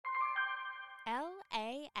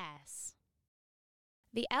LAS.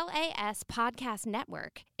 The LAS Podcast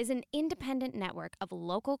Network is an independent network of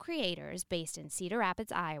local creators based in Cedar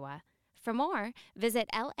Rapids, Iowa. For more, visit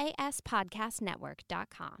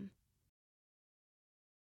laspodcastnetwork.com.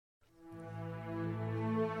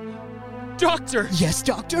 Doctor! Yes,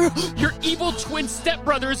 Doctor? Your evil twin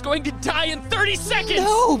stepbrother is going to die in 30 seconds!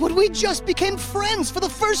 No, but we just became friends for the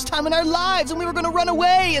first time in our lives, and we were going to run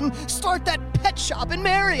away and start that pet shop in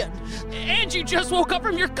Marion. And you just woke up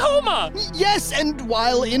from your coma! Yes, and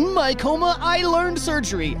while in my coma, I learned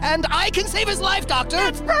surgery, and I can save his life, Doctor!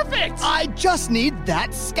 That's perfect! I just need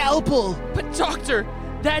that scalpel. But Doctor,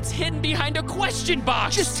 that's hidden behind a question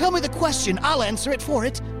box! Just tell me the question, I'll answer it for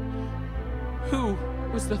it. Who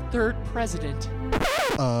was the third president?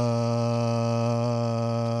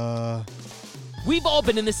 We've all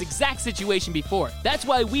been in this exact situation before. That's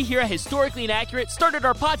why we here at Historically Inaccurate started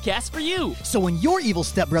our podcast for you. So when your evil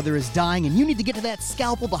stepbrother is dying and you need to get to that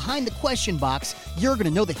scalpel behind the question box, you're going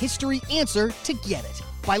to know the history answer to get it.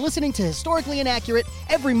 By listening to Historically Inaccurate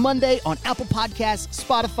every Monday on Apple Podcasts,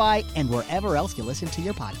 Spotify, and wherever else you listen to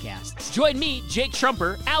your podcasts. Join me, Jake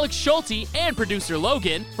Trumper, Alex Schulte, and producer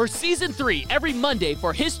Logan for Season 3 every Monday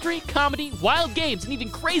for history, comedy, wild games, and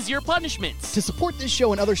even crazier punishments. To support this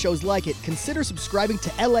show and other shows like it, consider subscribing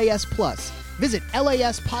to LAS Plus. Visit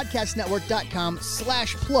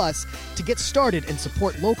laspodcastnetwork.com/plus to get started and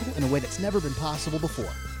support local in a way that's never been possible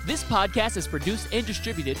before. This podcast is produced and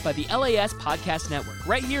distributed by the LAS Podcast Network,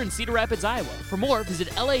 right here in Cedar Rapids, Iowa. For more, visit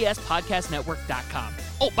laspodcastnetwork.com.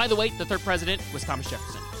 Oh, by the way, the third president was Thomas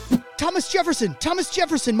Jefferson. Thomas Jefferson! Thomas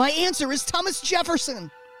Jefferson! My answer is Thomas Jefferson!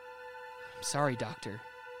 I'm sorry, Doctor.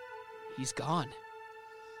 He's gone.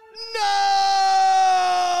 No!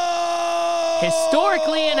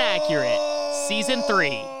 Historically Inaccurate, Season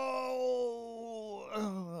 3.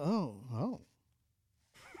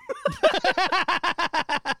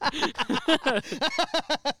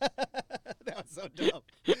 That was so dumb.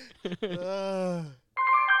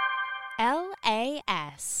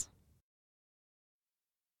 LAS.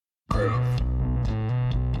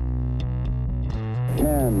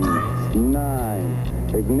 10,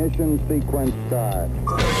 9, ignition sequence start. 6,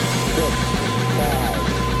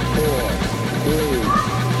 5, 4, 3,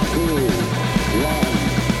 2,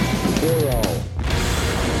 1, 0.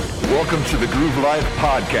 Welcome to the Groove Life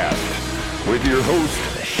Podcast with your host,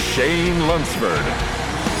 Shane Lunsford.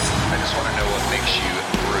 I just want to know what makes you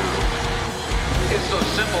groove. It's those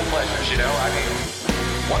simple pleasures, you know? I mean,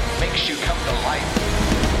 what makes you come to life?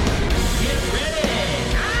 Get ready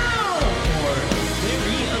now for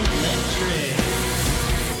Very Electric.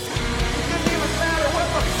 It didn't even matter what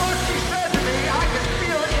the fuck she said to me. I could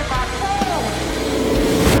feel it in my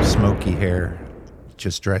bones. Smoky hair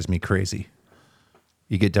just drives me crazy.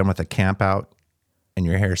 You get done with a camp out and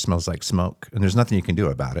your hair smells like smoke and there's nothing you can do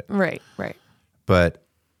about it. Right. But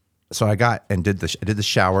so I did the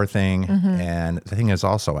shower thing. And the thing is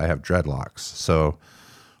also I have dreadlocks. So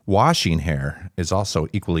washing hair is also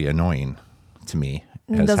equally annoying to me.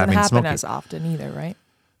 It doesn't happen smoky. as often either, right?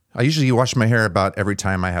 I usually wash my hair about every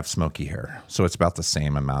time I have smoky hair. So it's about the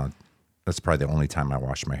same amount. That's probably the only time I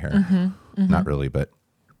wash my hair. Not really, but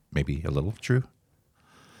maybe a little true.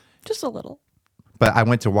 Just a little. But I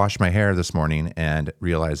went to wash my hair this morning and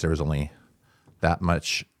realized there was only that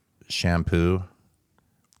much shampoo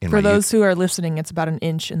in For those who are listening, it's about an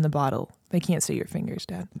inch in the bottle. They can't see your fingers,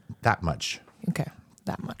 Dad. That much. Okay,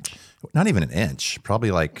 that much. Not even an inch.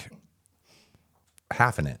 Probably like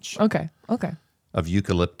half an inch. Okay. Of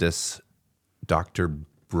eucalyptus Dr.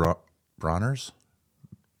 Bronner's?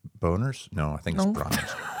 Boners? No, I think it's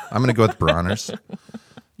Bronner's. I'm going to go with Bronner's.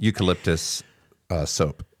 Eucalyptus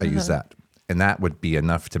soap. I use that. And that would be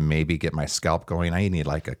enough to maybe get my scalp going. I need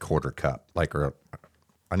like a quarter cup, I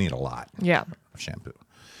need a lot of shampoo.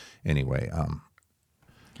 Anyway,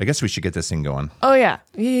 I guess we should get this thing going. Oh, yeah.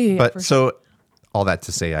 But so all that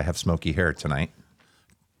to say, I have smoky hair tonight.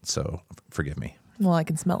 So forgive me. Well, I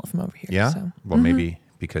can smell it from over here. Yeah? So. Well, maybe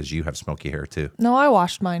because you have smoky hair too. No, I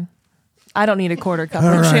washed mine. I don't need a quarter cup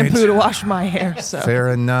of shampoo to wash my hair. So fair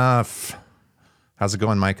enough. How's it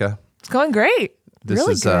going, Micah? It's going great. This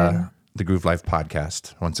really is good. The Groove Life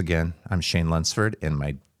Podcast. Once again, I'm Shane Lunsford, and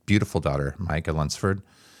my beautiful daughter, Micah Lunsford,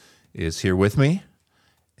 is here with me.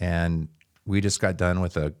 And we just got done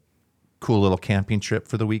with a cool little camping trip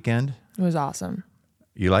for the weekend. It was awesome.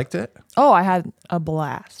 You liked it? Oh, I had a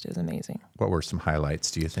blast. It was amazing. What were some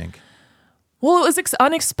highlights, do you think? Well, it was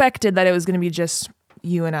unexpected that it was going to be just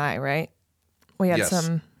you and I, right? We had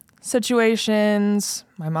some situations.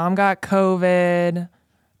 My mom got COVID.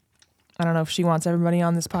 I don't know if she wants everybody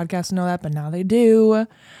on this podcast to know that, but now they do.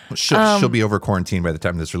 She'll be over quarantine by the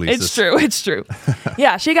time this releases. It's true.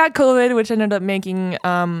 Yeah, she got COVID, which ended up making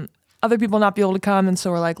other people not be able to come. And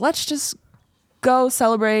so we're like, let's just go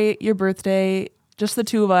celebrate your birthday, just the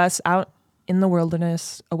two of us out in the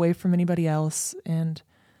wilderness, away from anybody else, and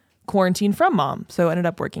quarantine from Mom. So it ended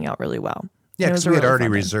up working out really well. Yeah, because we had already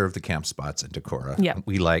reserved the camp spots in Decorah. Yeah.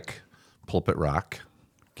 We like Pulpit Rock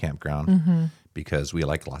Campground because we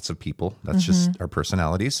like lots of people. That's just our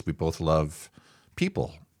personalities. We both love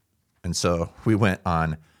people. And so we went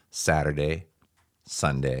on Saturday,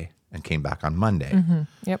 Sunday, and came back on Monday.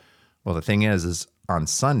 Yep. Well, the thing is on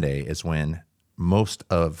Sunday is when most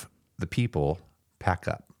of the people pack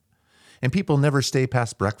up. And people never stay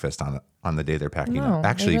past breakfast on the day they're packing up.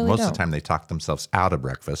 Actually, really most of don't. the time they talk themselves out of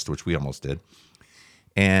breakfast, which we almost did.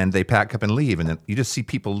 And they pack up and leave. And then you just see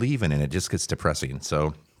people leaving and it just gets depressing.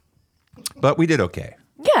 So, but we did okay.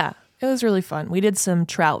 Yeah, it was really fun. We did some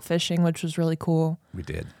trout fishing, which was really cool. We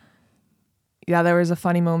did. Yeah, there was a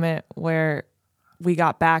funny moment where we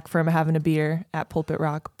got back from having a beer at Pulpit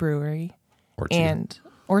Rock Brewery. Or two.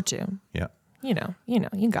 Or two. Yeah. You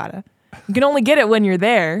gotta. You can only get it when you're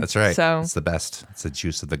there. That's right. So, it's the best. It's the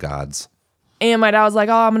juice of the gods. and my dad was like,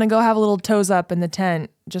 "Oh, I'm gonna go have a little toes up in the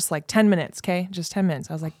tent, just like 10 minutes, okay? Just 10 minutes."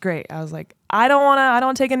 I was like, "Great." I was like, I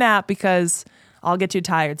don't take a nap because I'll get too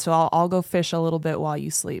tired, so I'll go fish a little bit while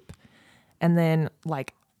you sleep." And then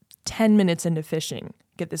like 10 minutes into fishing,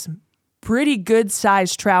 get this pretty good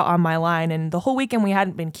sized trout on my line, and the whole weekend we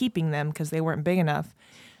hadn't been keeping them because they weren't big enough.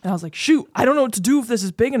 And I was like, "Shoot, I don't know what to do if this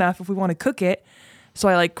is big enough if we want to cook it." So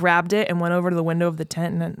I like grabbed it and went over to the window of the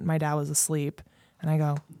tent, and then my dad was asleep. And I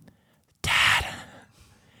go, "Dad,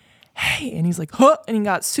 hey." And he's like, "Huh." And he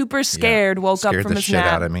got super scared, woke up Scared from the his shit nap.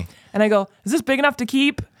 out of me. And I go, "Is this big enough to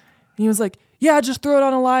keep?" And he was like, "Yeah, just throw it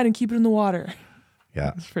on a line and keep it in the water."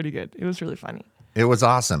 Yeah. It's pretty good. It was really funny. It was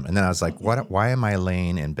awesome. And then I was like, why am I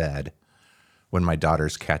laying in bed when my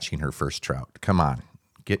daughter's catching her first trout? Come on,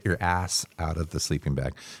 get your ass out of the sleeping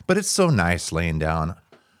bag. But it's so nice laying down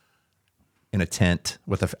in a tent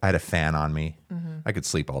I had a fan on me. Mm-hmm. I could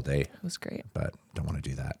sleep all day. It was great. But don't want to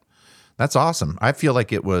do that. That's awesome. I feel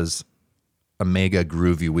like it was a mega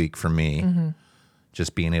groovy week for me,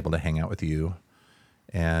 just being able to hang out with you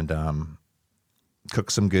and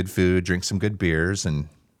cook some good food, drink some good beers, and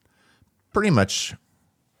pretty much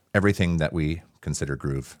everything that we consider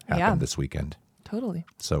groove happened this weekend. Totally.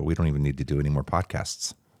 So we don't even need to do any more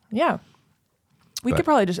podcasts. Yeah. We But- could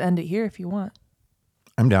probably just end it here if you want.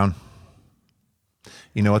 I'm down.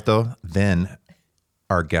 You know what, though? Then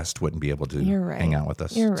our guest wouldn't be able to You're right. hang out with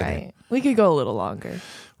us You're today. right. We could go a little longer.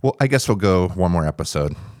 Well, I guess we'll go one more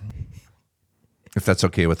episode. If that's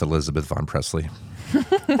okay with Alisabeth Von Presley. I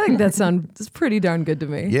think that sounds pretty darn good to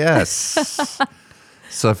me. Yes.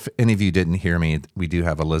 So if any of you didn't hear me, we do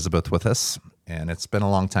have Elizabeth with us, and it's been a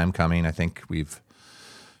long time coming. I think we've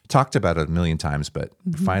talked about it a million times, but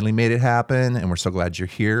finally made it happen, and we're so glad you're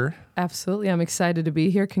here. Absolutely. I'm excited to be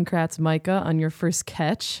here. Congrats, Micah, on your first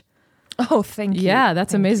catch. Oh, thank you. Yeah,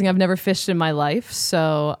 that's amazing. I've never fished in my life,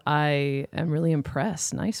 so I am really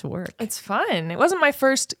impressed. Nice work. It's fun. It wasn't my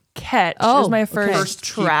first catch. It was my okay. first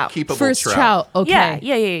trout. Keepable First trout. trout. Okay.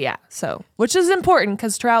 Yeah. So, which is important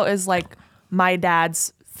because trout is like my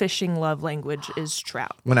dad's fishing love language is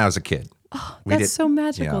trout. When I was a kid. That's so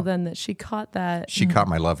magical yeah. then that she caught that. She caught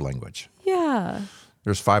my love language. Yeah.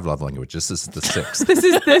 There's 5 love languages. This is the 6th. This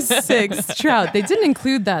is the 6th trout. They didn't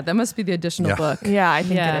include that. That must be the additional Yeah. book. Yeah, I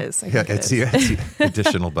think Yeah. it is. I Yeah, think it it's is. the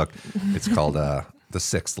additional book. It's called the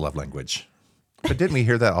 6th love language. But didn't we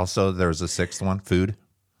hear that also there was a 6th one, food?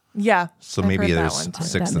 Yeah. So I've maybe heard that there's one too.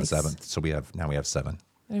 6th That and makes- 7th. So we have 7.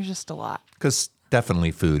 There's just a lot. Because definitely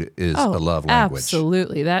food is a love language.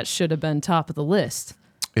 Absolutely. That should have been top of the list.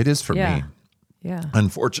 It is for Yeah. me. Yeah.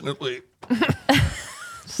 Unfortunately.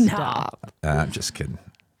 Stop. I'm just kidding.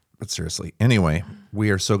 But seriously. Anyway,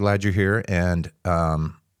 we are so glad you're here, and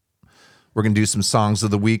we're gonna do some songs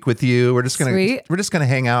of the week with you. We're just gonna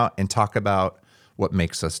hang out and talk about what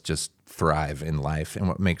makes us just thrive in life and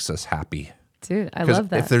what makes us happy. Dude, I 'Cause love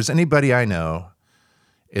that. if there's anybody I know,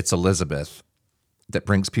 it's Elizabeth that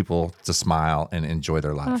brings people to smile and enjoy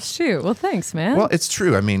their Oh, lives. shoot. Well, thanks, man. Well, it's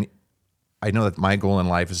true. I mean, I know that my goal in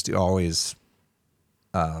life is to always,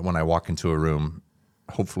 when I walk into a room,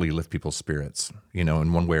 hopefully lift people's spirits, in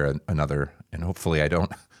one way or another. And hopefully I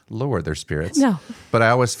don't lower their spirits. No. But I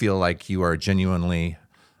always feel like you are genuinely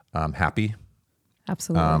happy.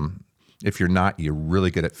 Absolutely. If you're not, you're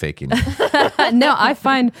really good at faking it. No, I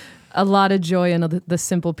find a lot of joy in the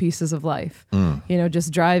simple pieces of life. Mm.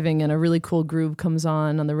 Just driving and a really cool groove comes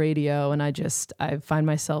on the radio, and I find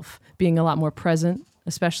myself being a lot more present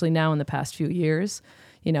especially now in the past few years,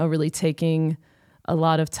 really taking a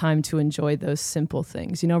lot of time to enjoy those simple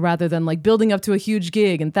things, rather than like building up to a huge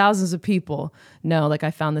gig and thousands of people. No, like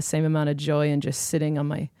I found the same amount of joy in just sitting on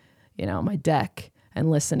my, my deck and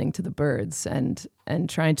listening to the birds and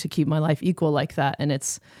trying to keep my life equal like that. And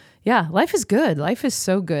life is good. Life is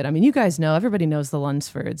so good. I mean, you guys know, everybody knows the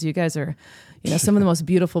Lunsfords. You guys are, some of the most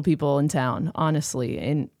beautiful people in town, honestly,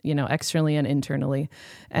 and, externally and internally.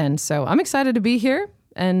 And so I'm excited to be here.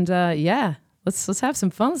 And let's have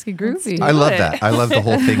some fun. Let's get groovy. I love that. I love the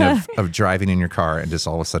whole thing of driving in your car and just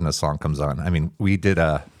all of a sudden a song comes on. I mean, we did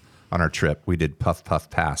on our trip, we did Puff Puff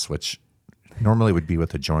Pass, which normally would be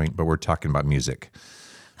with a joint, but we're talking about music.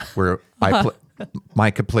 Where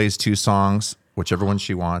Micah plays 2 songs, whichever one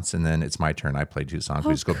she wants, and then it's my turn. I play 2 songs.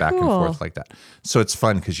 We just go back and forth like that. So it's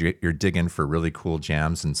fun because you're digging for really cool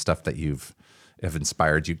jams and stuff that have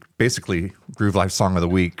inspired you. Basically, Groove Life Song of the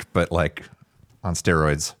Week, but like on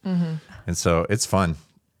steroids. Mm-hmm. And so it's fun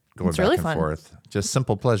going back and forth. Just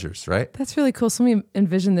simple pleasures, right? That's really cool. So let me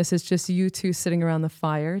envision this as just you two sitting around the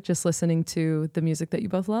fire, just listening to the music that you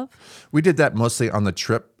both love. We did that mostly on the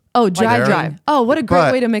trip. Oh, drive. Oh, what a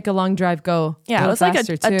great way to make a long drive go. Yeah, it was like a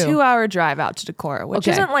too. 2-hour drive out to Decorah, which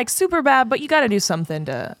isn't like super bad, but you got to do something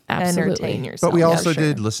to entertain yourself. But we also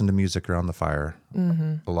did listen to music around the fire.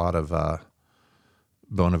 Mm-hmm. A lot of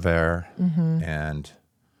Bon Iver and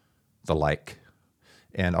the like.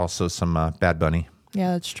 And also some Bad Bunny.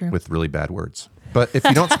 Yeah, that's true. With really bad words. But if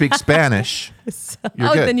you don't speak Spanish, you're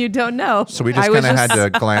good. Then you don't know. So we just kind of had to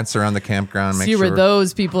glance around the campground, make sure. So you were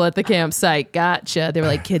those people at the campsite. Gotcha. They were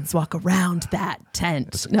like, kids walk around that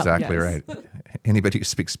tent. That's exactly right. Anybody who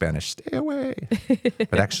speaks Spanish, stay away.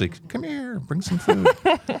 But actually, come here, bring some food.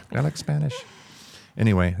 I like Spanish.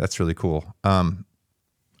 Anyway, that's really cool.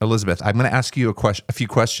 Elizabeth, I'm going to ask you a few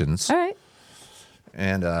questions. All right.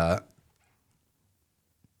 And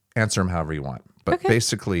answer them however you want. But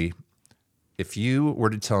basically, if you were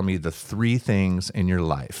to tell me the 3 things in your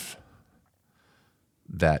life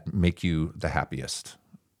that make you the happiest,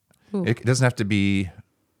 it doesn't have to be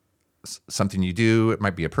something you do. It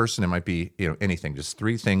might be a person. It might be anything. Just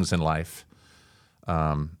 3 things in life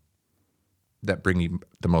that bring you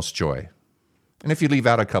the most joy. And if you leave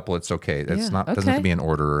out a couple, it's okay. It's doesn't have to be in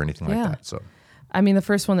order or anything like that. So, I mean, the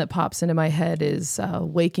first one that pops into my head is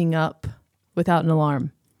waking up without an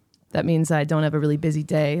alarm. That means I don't have a really busy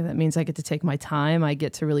day. That means I get to take my time. I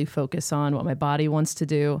get to really focus on what my body wants to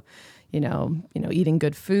do. Eating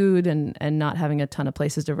good food and not having a ton of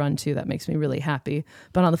places to run to. That makes me really happy.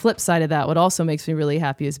 But on the flip side of that, what also makes me really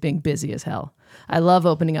happy is being busy as hell. I love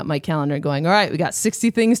opening up my calendar and going, all right, we got 60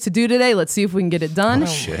 things to do today. Let's see if we can get it done. Oh,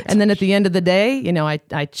 shit. And then at the end of the day,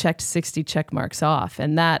 I checked 60 check marks off.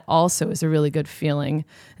 And that also is a really good feeling.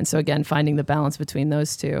 And so again, finding the balance between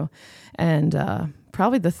those two. And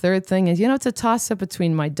probably the third thing is, it's a toss-up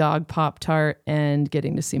between my dog Pop-Tart and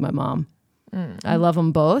getting to see my mom. I love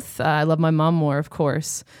them both. I love my mom more, of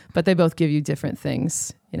course, but they both give you different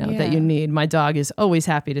things, that you need. My dog is always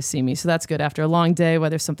happy to see me, so that's good. After a long day,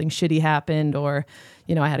 whether something shitty happened or,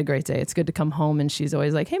 I had a great day, it's good to come home and she's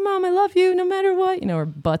always like, hey, Mom, I love you no matter what. Her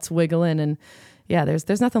butt's wiggling and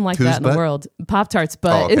there's nothing like that in the world. Pop-Tart's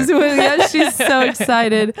butt is wiggling. She's so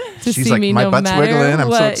excited to see me no matter what. My butt's wiggling.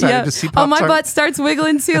 I'm so excited to see Pop-Tart. Oh, my butt starts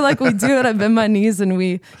wiggling too, like we do it. I bend my knees and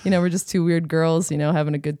we, we're just 2 weird girls,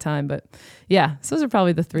 having a good time. But so those are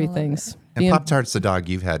probably the 3 things. And Pop-Tart's the dog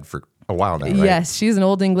you've had for a while now, right? Yes, she's an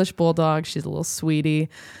old English bulldog. She's a little sweetie.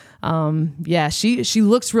 She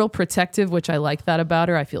looks real protective, which I like that about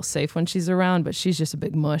her. I feel safe when she's around, but she's just a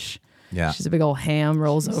big mush. Yeah. She's a big old ham,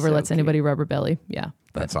 rolls over, lets anybody rub her belly. Yeah.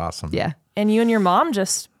 That's awesome. Yeah. And you and your mom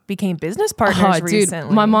just became business partners recently.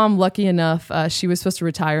 Dude, my mom, lucky enough, she was supposed to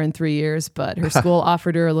retire in 3 years, but her school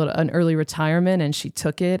offered her an early retirement and she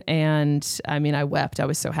took it. And I mean, I wept. I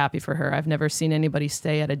was so happy for her. I've never seen anybody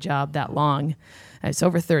stay at a job that long. It's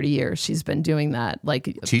over 30 years she's been doing that.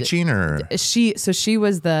 Like teaching or? She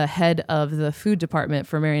was the head of the food department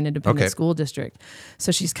for Marion Independent School District.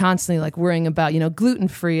 So she's constantly like worrying about,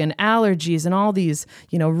 gluten-free and allergies and all these,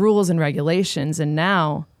 rules and regulations. And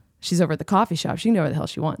now she's over at the coffee shop. She can do whatever the hell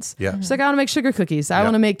she wants. Yeah. She's like, I want to make sugar cookies. I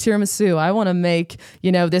want to make tiramisu. I want to make,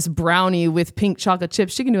 this brownie with pink chocolate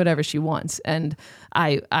chips. She can do whatever she wants. And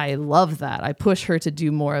I love that. I push her to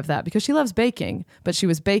do more of that because she loves baking, but she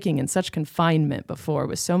was baking in such confinement before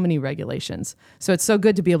with so many regulations. So it's so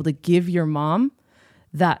good to be able to give your mom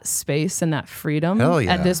that space and that freedom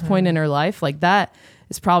at this point in her life. Like that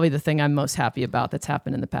is probably the thing I'm most happy about that's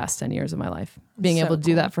happened in the past 10 years of my life. Being able to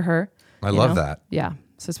do that for her. I love that. Yeah.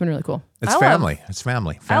 So it's been really cool. It's family. It's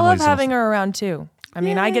family. I love having her around too. I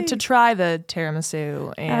mean, I get to try the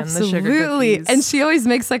tiramisu and the sugar Absolutely. cookies. And she always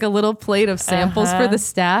makes like a little plate of samples for the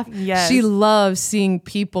staff. Yes. She loves seeing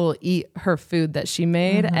people eat her food that she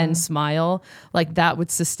made and smile. Like that would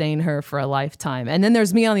sustain her for a lifetime. And then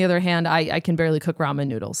there's me on the other hand. I can barely cook ramen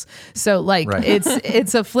noodles. So like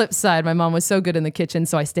it's a flip side. My mom was so good in the kitchen,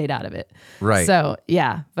 so I stayed out of it. Right. So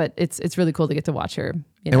yeah, but it's really cool to get to watch her.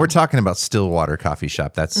 And we're talking about Stillwater Coffee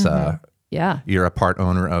Shop. That's Yeah. You're a part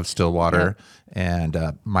owner of Stillwater, and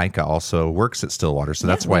Micah also works at Stillwater, so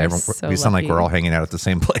that's why we're so we sound like lucky. we're all hanging out at the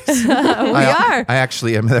same place. We are. I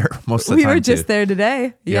actually am there most of the We time were just too. there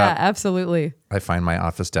today. Yeah, Yep. absolutely. I find my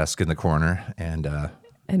office desk in the corner, and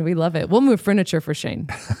And we love it. We'll move furniture for Shane.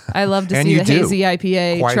 I love to And see you the do. hazy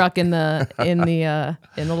IPA Quite- truck in the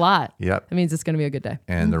lot. Yep. It means it's going to be a good day.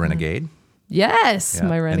 and the Renegade. Yes, Yeah.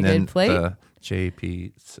 my And Renegade then plate. the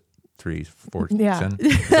JP 314. Yeah.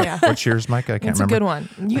 Yeah. What's yours, Micah? I can't It's a remember. good one.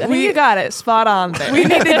 I think you got it spot on there. We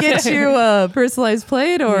need to get you a personalized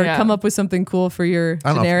plate or Yeah. come up with something cool for your I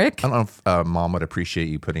don't generic. know if Mom would appreciate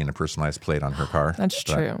you putting a personalized plate on her car. That's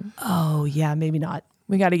but- true. Oh, yeah, maybe not.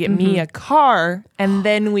 We got to get me a car, and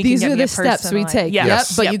then we These can get are me the a steps we personalized- take.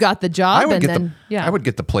 Yes. Yep, but you got the job I would and get then I would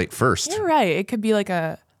get the plate first. You're right. It could be like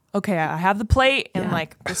okay, I have the plate, and Yeah.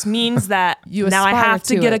 like this means that You now I aspire have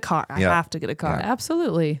to to get it. a car. I Yeah. have to get a car.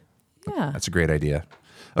 Absolutely. Yeah. That's a great idea.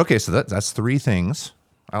 Okay, so that's 3 things.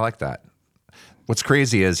 I like that. What's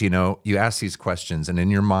crazy is, you ask these questions, and in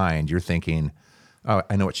your mind, you're thinking, oh,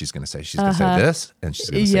 I know what she's going to say. She's going to say this, and she's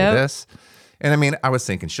going to say Yep. this. And I mean, I was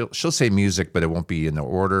thinking she'll say music, but it won't be in the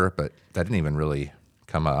order, but that didn't even really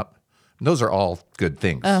come up. And those are all good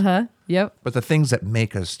things. Yep. But the things that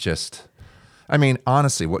make us just, I mean,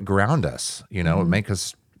 honestly, what ground us, make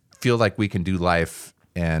us feel like we can do life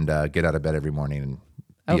and get out of bed every morning and be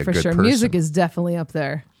Oh, a for good sure. person. Music is definitely up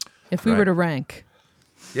there. If we were Right. to rank.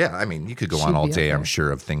 Yeah, I mean, you could go Should on all be up day, I'm there.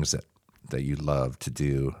 sure, of things that you love to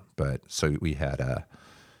do. But so we had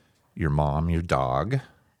your mom, your dog,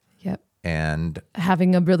 Yep. and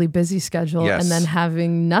Having a really busy schedule Yes. and then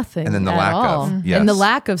having nothing And then the at lack of, all. yes. And the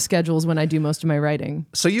lack of schedules when I do most of my writing.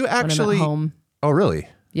 so you When I'm actually, at home. oh really?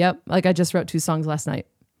 Yep. Like I just wrote 2 songs last night.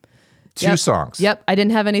 2 songs. Yep. I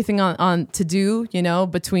didn't have anything on to do,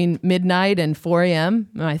 between midnight and 4 a.m.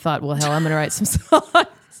 And I thought, well, hell, I'm going to write some songs.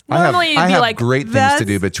 Normally, you'd I be have like, great things to "That's-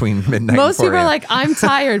 do between midnight Most and 4 people are a.m. like, I'm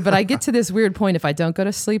tired, but I get to this weird point. If I don't go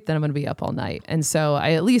to sleep, then I'm going to be up all night. And so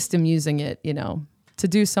I at least am using it, to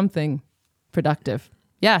do something productive.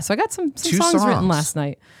 Yeah. So I got some 2 songs written songs. last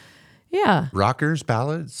night. Yeah. rockers,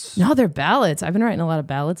 ballads. No, they're ballads. I've been writing a lot of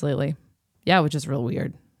ballads lately. Yeah, which is real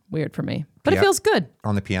weird. Weird for me. But Yeah. it feels good.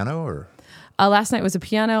 On the piano, or Last night was a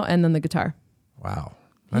piano and then the guitar. wow,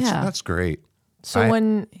 Yeah. that's great. So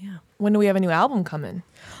when do we have a new album coming?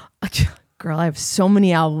 Girl, I have so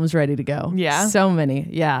many albums ready to go. Yeah? So many.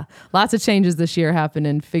 Yeah. Lots of changes this year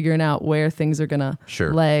happening, figuring out where things are going to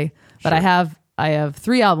Sure. lay. But Sure. I have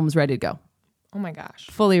 3 albums ready to go. Oh my gosh.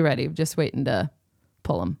 Fully ready. Just waiting to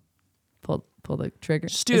pull them. Pull the trigger.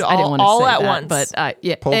 Just do it I didn't all- wanna all say at that, once. But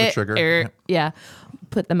yeah. Pull the trigger. Yeah.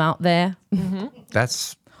 Put them out there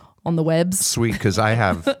That's on the webs. sweet because I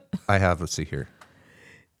have. Let's see here.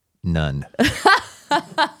 None.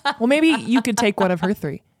 Well, maybe you could take one of her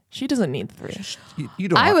 3. She doesn't need 3. You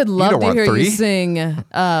don't. I would you love don't to want hear 3. you sing.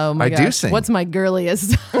 Oh my I gosh. do sing. What's my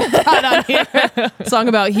girliest song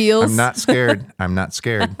about heels? I'm not scared. I'm not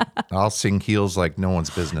scared. I'll sing Heels like no one's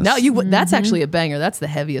business. No, that's actually a banger. That's the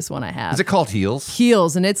heaviest one I have. Is it called Heels?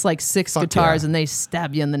 Heels, and it's like 6 Fuck guitars yeah. and they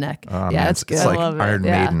stab you in the neck. Oh, yeah, man, it's good. It's like I love it. Iron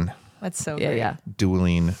Yeah. Maiden That's so yeah, great. yeah.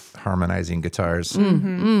 dueling, harmonizing guitars.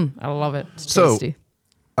 I love it. It's So- tasty.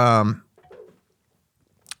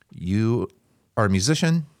 You are a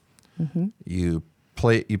musician. Mm-hmm. You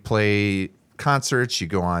play concerts. You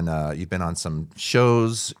go on. You've been on some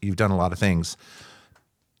shows. You've done a lot of things.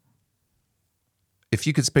 If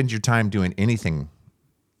you could spend your time doing anything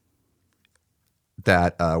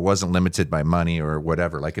that wasn't limited by money or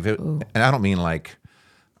whatever, like if it, and I don't mean like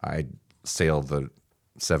I sail the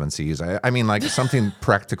 7 seas. I mean like something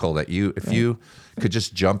practical that if you could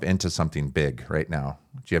just jump into something big right now.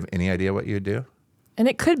 Do you have any idea what you'd do? And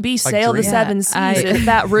it could be sail the dream. 7 seas I- if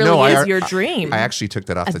that really No, is I- your dream. I actually took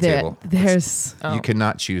that off the table. There's You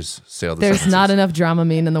cannot choose sail the there's seven not seas. enough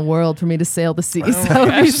Dramamine in the world for me to sail the seas. That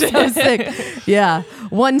would be so sick. Yeah,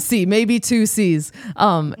 1 sea, maybe 2 seas.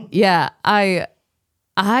 Yeah,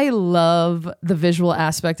 I love the visual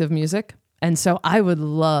aspect of music, and so I would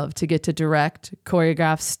love to get to direct,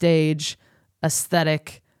 choreograph, stage,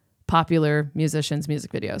 aesthetic, popular musicians'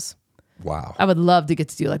 music videos. Wow. I would love to get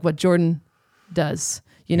to do like what Jordan does.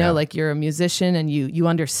 You know, like you're a musician and you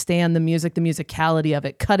understand the music, the musicality of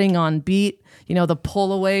it, cutting on beat, you know, the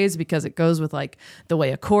pull-aways because it goes with like the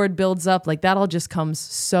way a chord builds up. Like that all just comes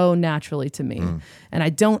so naturally to me. And I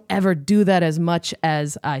don't ever do that as much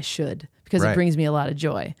as I should because it brings me a lot of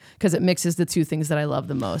joy because it mixes the two things that I love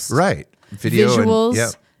the most. Right. Video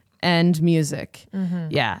visuals and music.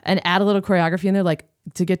 Yeah. And add a little choreography in there. Like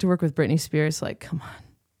to get to work with Britney Spears, like, come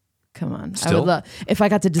on. Still? I would love, if I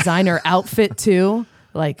got to design her outfit too,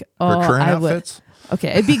 like, her current I outfits? would. Okay,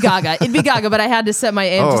 it'd be Gaga, but I had to set my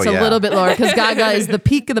aim just a little bit lower because Gaga is the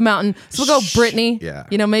peak of the mountain. So we'll go Britney. Yeah.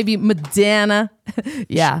 You know, maybe Madonna.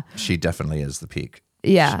 Yeah. She definitely is the peak.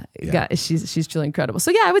 Yeah. She's truly incredible.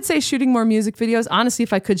 So yeah, I would say shooting more music videos. Honestly,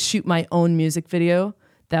 if I could shoot my own music video,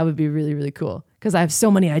 that would be really, really cool because I have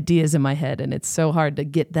so many ideas in my head and it's so hard to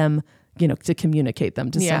get them, you know, to communicate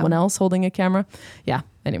them to someone else holding a camera. Yeah.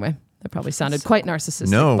 Anyway. That probably sounded quite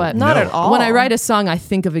narcissistic, but not at all. When I write a song, I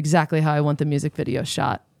think of exactly how I want the music video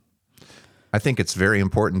shot. I think it's very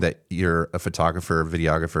important that you're a photographer,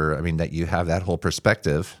 videographer. I mean, that you have that whole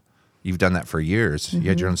perspective. You've done that for years. You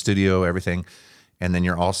had your own studio, everything. And then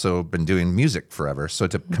you're also been doing music forever. So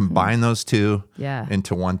to combine those two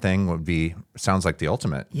into one thing sounds like the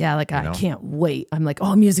ultimate. Yeah, like I can't wait. I'm like,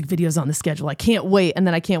 oh, music video's on the schedule. I can't wait. And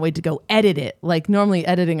then I can't wait to go edit it. Like normally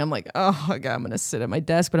editing, I'm like, oh my God, I'm going to sit at my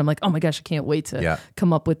desk. But I'm like, oh my gosh, I can't wait to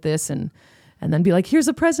come up with this and then be like, here's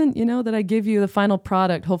a present, you know, that I give you, the final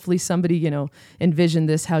product. Hopefully somebody, you know, envisioned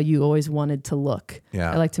this how you always wanted to look.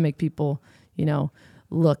 Yeah. I like to make people, you know,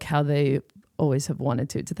 look how they always have wanted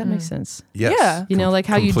to. Did that make sense? Yes. Yeah. You know, like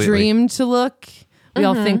how you dreamed to look. We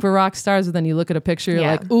all think we're rock stars, but then you look at a picture, you're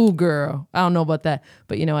like, ooh, girl, I don't know about that.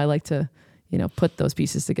 But, you know, I like to, you know, put those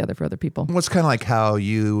pieces together for other people. Well, it's kind of like how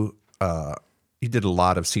you did a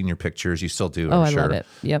lot of senior pictures. You still do, I'm sure. I love it.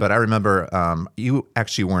 Yep. But I remember you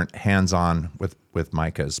actually weren't hands-on with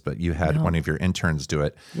Micah's, but you had one of your interns do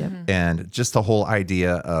it. Yep. And just the whole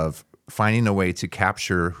idea of finding a way to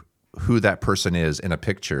capture who that person is in a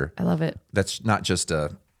picture. I love it. That's not just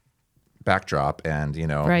a backdrop and, you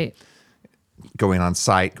know, going on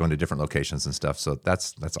site, going to different locations and stuff. So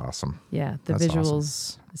that's awesome. Yeah, that's visuals,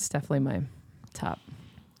 awesome. It's definitely my top.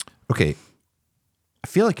 Okay. I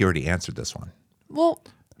feel like you already answered this one. Well,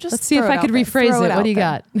 just let's see if I could rephrase it. What do you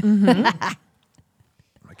got?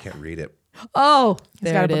 I can't read it. Oh,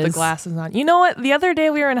 he's got to put the glasses on. You know what? The other day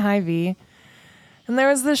we were in Hy-Vee and there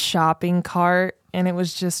was this shopping cart and it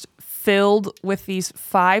was just filled with these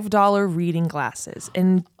 $5 reading glasses.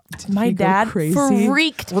 And my dad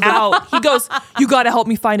freaked out. He goes, you got to help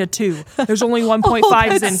me find a 2. There's only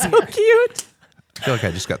 1.5s in so here. Cute. I feel like I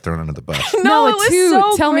just got thrown under the bus. No, it a was 2.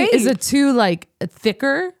 so Tell great. me, is a 2 like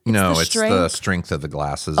thicker? No, it's the strength of the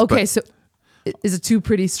glasses. Okay, so is a 2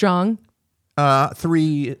 pretty strong?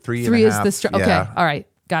 3 3 and a is half. the strong. Okay, all right,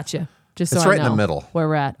 gotcha. Just so it's I right know in the middle where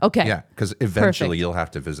we're at. Okay, yeah, because eventually Perfect. you'll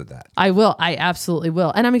have to visit that. I will. I absolutely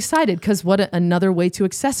will, and I'm excited because what another way to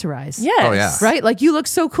accessorize. Yes. Oh, yeah. Right? Like you look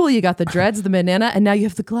so cool. You got the dreads, the bandana, and now you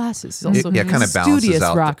have the glasses. Also, It kind of balances studious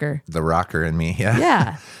out rocker. the rocker in me. Yeah.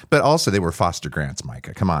 Yeah. But also they were foster grants,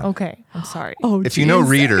 Micah. Come on. Okay, I'm sorry. Oh, If you know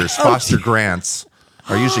readers, foster grants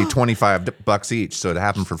are usually $25 each, so it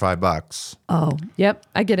happened for $5. Oh, yep,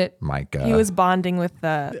 I get it. Micah. He was bonding with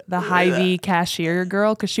the Hy-Vee cashier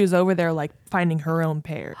girl because she was over there like finding her own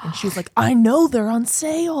pair. And she was like, I know they're on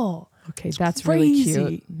sale. Okay, that's really cute.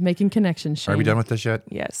 crazy. Making connections, Shane. Are we done with this yet?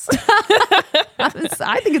 Yes.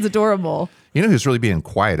 I think it's adorable. You know who's really being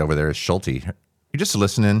quiet over there is Schulte. You're just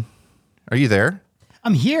listening. Are you there?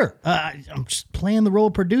 I'm here. I'm just playing the role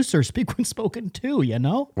of producer. Speak when spoken to, you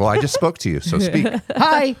know? Well, I just spoke to you, so speak.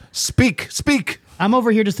 Hi. Speak. I'm over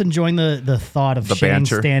here just enjoying the thought of The Shane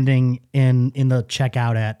banter. standing in the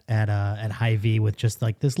checkout at Hy-Vee with just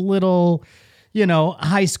like this little, you know,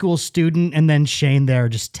 high school student, and then Shane there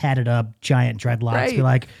just tatted up, giant dreadlocks. Right. Be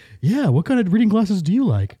like, yeah, what kind of reading glasses do you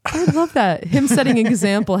like? I love that. Him setting an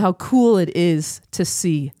example how cool it is to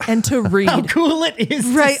see and to read. How cool it is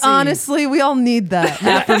to Right, see. honestly, we all need that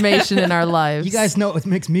affirmation in our lives. You guys know what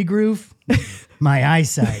makes me groove? My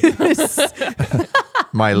eyesight.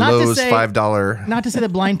 My Not to Lowe's say- $5. Not to say that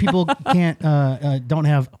blind people can't don't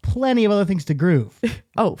have plenty of other things to groove.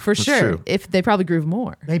 Oh, for sure. true. If they probably groove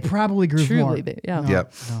more. They probably groove Truly, more. yeah.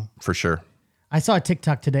 Yep, for sure. I saw a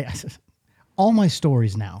TikTok today. All my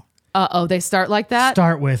stories now Uh-oh, they start like that?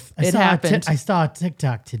 start with. It happened. I saw a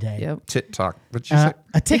TikTok today. Yep. TikTok. What'd you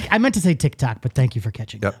say? I meant to say TikTok, but thank you for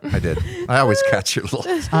catching. Yep, I did. I always catch your little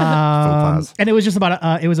faux pas. And it was just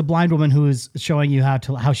about it was a blind woman who was showing you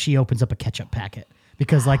how she opens up a ketchup packet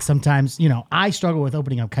because like sometimes, I struggle with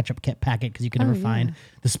opening a ketchup kit packet because you can never find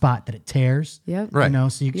the spot that it tears. Yep. Right.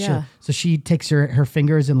 So she takes her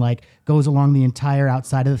fingers and like goes along the entire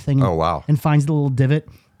outside of the thing. Oh, wow. And finds the little divot.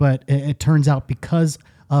 But it turns out because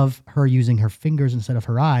of her using her fingers instead of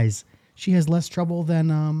her eyes, she has less trouble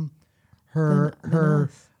than her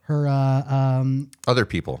Other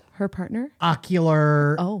people. Her partner?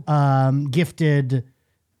 ocular gifted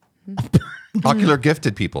Ocular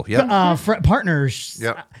gifted people. Yeah. partners.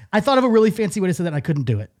 Yep. I thought of a really fancy way to say that and I couldn't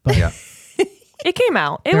do it. But Yeah. It came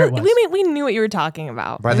out. There it was. We knew what you were talking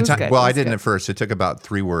about. By It the was time, good. well, It I was didn't good. at first. It took about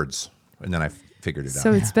 3 words, and then I figured it So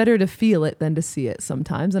out. it's better to feel it than to see it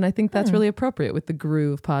sometimes. And I think that's really appropriate with the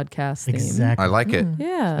Groove podcast theme. exactly. I like it.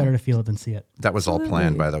 Yeah. Better to feel it than see it. That was all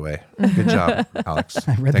planned, by the way. Good job, Alex.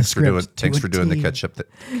 read the script Thanks to for a doing the T.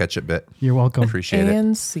 ketchup bit. You're welcome. Appreciate it.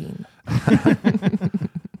 And scene.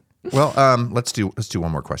 Well, let's do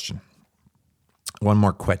one more question. One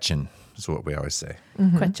more question is what we always say.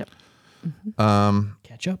 Ketchup.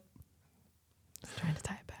 Ketchup. Trying to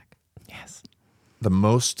tie it back. Yes. The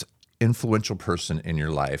most influential person in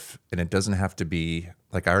your life, and it doesn't have to be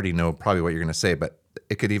like I already know probably what you're going to say, but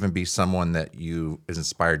it could even be someone that has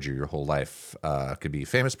inspired you your whole life. It could be a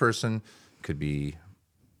famous person, could be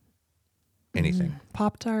anything.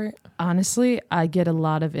 Pop-Tart. Honestly, I get a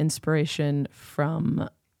lot of inspiration from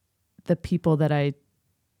the people that I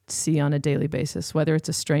see on a daily basis, whether it's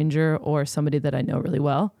a stranger or somebody that I know really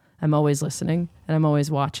well. I'm always listening and I'm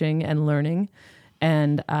always watching and learning.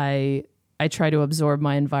 And I try to absorb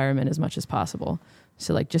my environment as much as possible.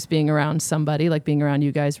 So like just being around somebody, like being around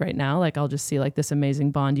you guys right now, like I'll just see like this amazing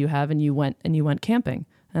bond you have and you went camping.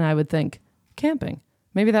 And I would think, camping,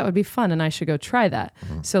 maybe that would be fun and I should go try that.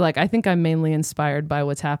 So like I think I'm mainly inspired by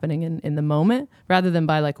what's happening in the moment rather than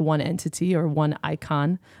by like one entity or one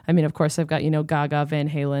icon. I mean, of course I've got, Gaga, Van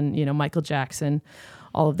Halen, Michael Jackson,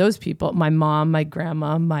 all of those people, my mom, my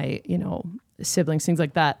grandma, my, siblings, things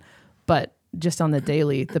like that. But just on the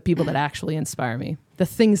daily, the people that actually inspire me, the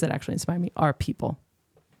things that actually inspire me are people.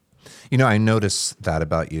 I notice that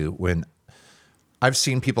about you when I've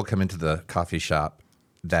seen people come into the coffee shop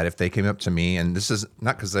that if they came up to me, and this is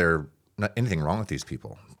not because they're not anything wrong with these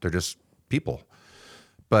people, they're just people.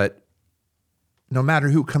 But no matter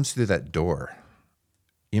who comes through that door,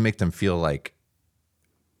 you make them feel like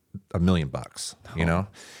 $1 million,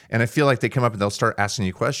 And I feel like they come up and they'll start asking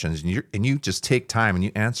you questions, and you just take time and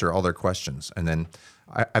you answer all their questions. And then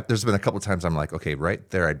there's been a couple of times I'm like, okay, right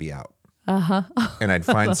there, I'd be out. And I'd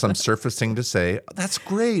find some surface thing to say. That's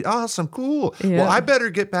great, awesome, cool. Yeah. Well, I better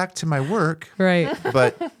get back to my work. Right.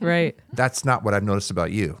 But Right. that's not what I've noticed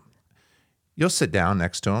about you. You'll sit down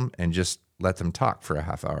next to them and just let them talk for a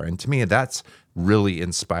half hour. And to me, that's really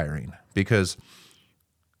inspiring because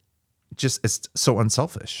it's so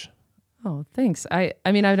unselfish. Oh, thanks. I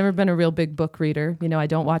mean, I've never been a real big book reader. I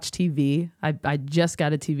don't watch TV. I just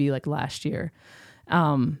got a TV like last year.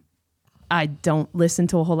 I don't listen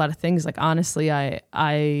to a whole lot of things. Like, honestly,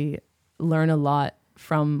 I learn a lot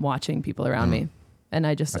from watching people around me. And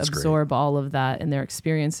I just absorb all of that and their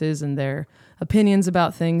experiences and their opinions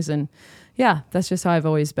about things. And yeah, that's just how I've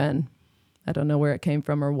always been. I don't know where it came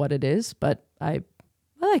from or what it is, but I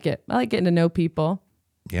like it. I like getting to know people.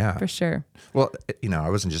 Yeah. For sure. Well, I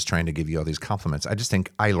wasn't just trying to give you all these compliments. I just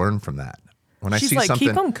think I learn from that. When She's I see like, something,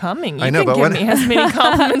 keep them coming. You I know, can but give me as many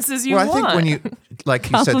compliments as you well, want. I think when you, like you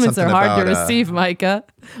said Compliments something are hard about, to receive, Micah.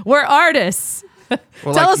 We're artists. well,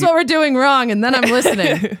 Tell like us what we're doing wrong, and then I'm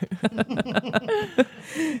listening.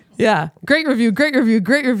 Yeah. Great review,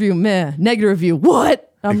 meh. Negative review,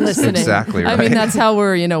 what? I'm listening. Exactly I right. mean, that's how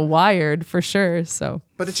we're, wired for sure. So,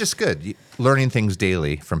 But it's just good. Learning things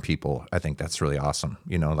daily from people, I think that's really awesome.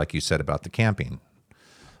 Like you said about the camping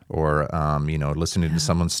or, listening to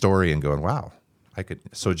someone's story and going, wow, I could.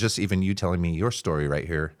 So just even you telling me your story right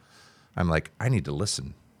here, I'm like, I need to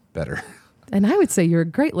listen better. and I would say you're a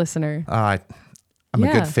great listener. I'm a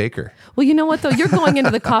Yeah. good faker. Well, you know what though? You're going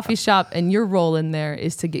into the coffee shop and your role in there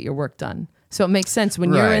is to get your work done. So it makes sense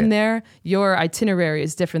when you're in Right. there, your itinerary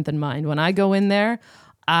is different than mine. When I go in there,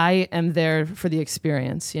 I am there for the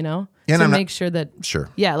experience, And to I'm make sure that, Sure.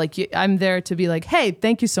 yeah, like I'm there to be like, hey,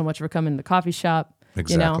 thank you so much for coming to the coffee shop.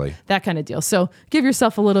 Exactly. That kind of deal. So give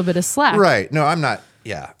yourself a little bit of slack. Right. No, I'm not.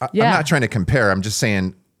 Yeah. I'm Yeah. not trying to compare. I'm just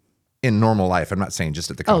saying in normal life, I'm not saying just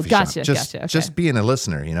at the coffee gotcha, shop. gotcha, okay. Just being a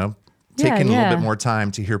listener, taking Yeah, a little yeah. bit more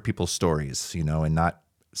time to hear people's stories, and not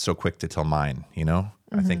so quick to tell mine,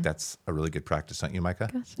 I think that's a really good practice, don't you, Micah?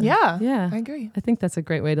 yeah. Yeah. I agree. I think that's a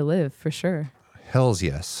great way to live for sure. Hells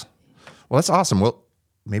yes. Well, that's awesome. Well,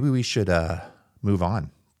 maybe we should move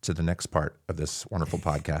on to the next part of this wonderful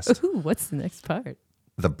podcast, Ooh, what's the next part?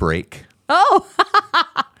 the break. Oh,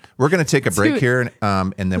 We're going to take a break Dude, here,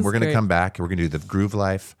 and then we're going to great. come back. We're going to do the Groove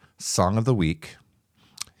Life Song of the Week,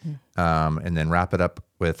 and then wrap it up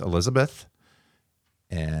with Elizabeth,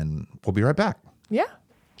 and we'll be right back. Yeah.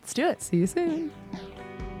 Let's do it. See you soon.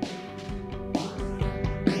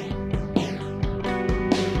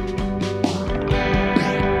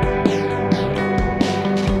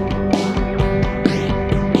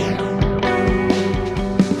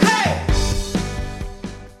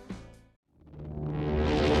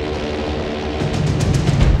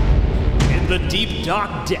 The deep,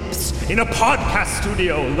 dark depths, in a podcast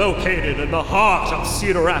studio located in the heart of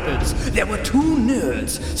Cedar Rapids, there were two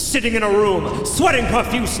nerds sitting in a room, sweating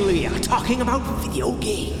profusely, talking about video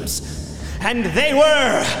games. And they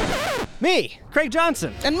were... Me, Craig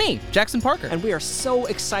Johnson. And me, Jackson Parker. And we are so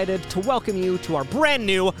excited to welcome you to our brand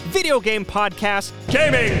new video game podcast,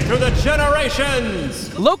 Gaming Through the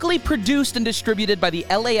Generations! Locally produced and distributed by the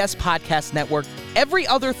LAS Podcast Network, every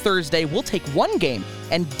other Thursday we'll take one game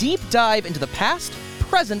and deep dive into the past,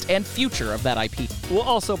 present, and future of that IP. We'll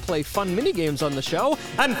also play fun mini-games on the show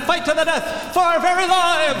and fight to the death for our very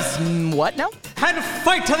lives! What now? And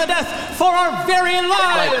fight to the death for our very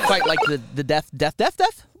lives! Fight like the death?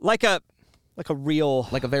 Like a real...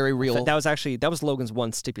 Like a very real... That was Logan's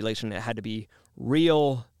one stipulation. It had to be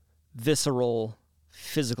real, visceral,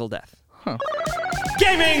 physical death. Huh.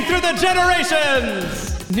 Gaming Through the Generations!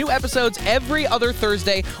 New episodes every other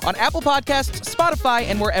Thursday on Apple Podcasts, Spotify,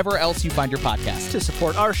 and wherever else you find your podcasts. To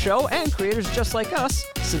support our show and creators just like us,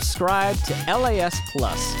 subscribe to LAS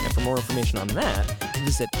Plus. And for more information on that,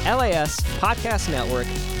 visit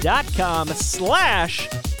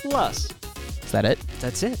laspodcastnetwork.com/plus. Is that it?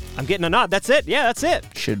 That's it. I'm getting a nod. That's it. Yeah, that's it.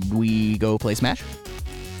 Should we go play Smash?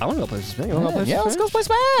 I want to go play Smash. You want to go play Smash? Yeah, let's go play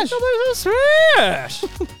Smash. Let's go play Smash.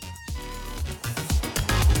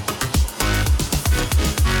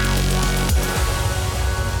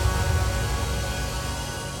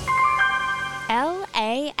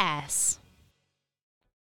 LAS.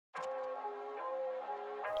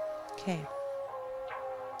 Okay.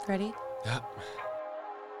 Ready?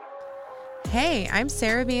 Hey, I'm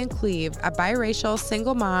Sarah Van Cleve, a biracial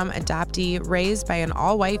single mom adoptee raised by an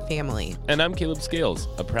all-white family. And I'm Caleb Scales,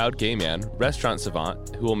 a proud gay man, restaurant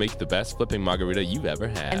savant who will make the best flipping margarita you've ever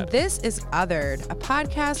had. And this is Othered, a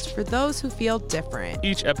podcast for those who feel different.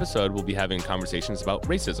 Each episode we'll be having conversations about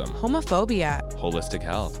racism, homophobia, holistic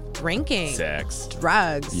health, drinking, sex,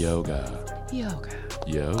 drugs, yoga, yogurt,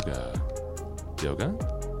 yogurt.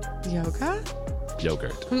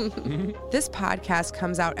 This podcast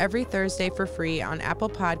comes out every Thursday for free on Apple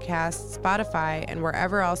Podcasts, Spotify, and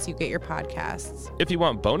wherever else you get your podcasts. If you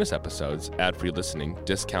want bonus episodes, ad-free listening,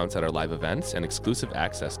 discounts at our live events, and exclusive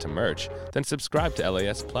access to merch, then subscribe to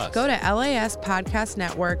LAS Plus. Go to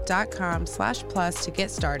laspodcastnetwork.com/plus to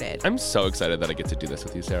get started. I'm so excited that I get to do this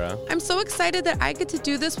with you, Sarah. I'm so excited that I get to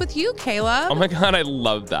do this with you, Caleb. Oh my God, I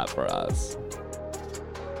love that for us.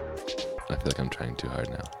 I feel like I'm trying too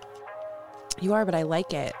hard now. You are, but I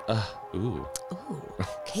like it. Ooh. Ooh,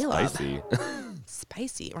 Caleb. Spicy.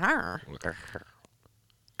 Spicy. Rawr.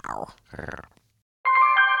 Ow.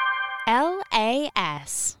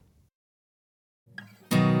 LAS.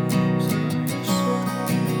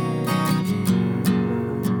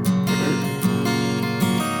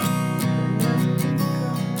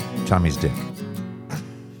 Tommy's dick.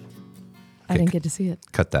 I didn't get to see it.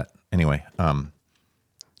 Cut that. Anyway,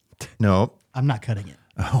 no. I'm not cutting it.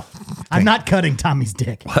 Oh, I'm not cutting Tommy's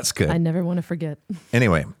dick. Well, that's good. I never want to forget.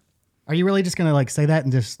 Anyway. Are you really just going to say that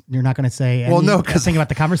and you're not going to say anything about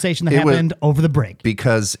the conversation that happened over the break?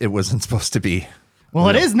 Because it wasn't supposed to be. Well,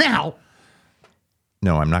 it is now.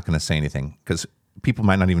 No, I'm not going to say anything because people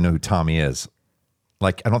might not even know who Tommy is.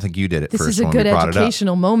 Like, I don't think you did it This first is a when good we brought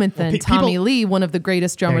educational moment then. Well, Tommy Lee, one of the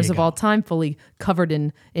greatest drummers you of go. all time, fully covered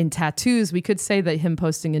in tattoos. We could say that him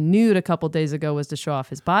posting a nude a couple days ago was to show off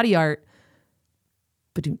his body art.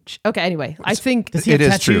 Okay, anyway, I think... Does he have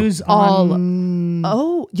tattoos on...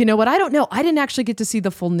 Oh, you know what? I don't know. I didn't actually get to see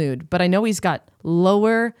the full nude, but I know he's got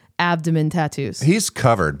lower abdomen tattoos. He's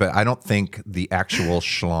covered, but I don't think the actual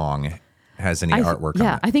schlong has any artwork on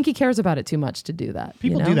Yeah, it. I think he cares about it too much to do that.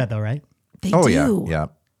 People do that though, right? They do. Yeah.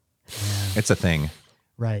 It's a thing.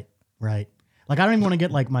 Right. Like, I don't even want to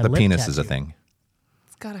get like my The lip penis is a tattooed. thing.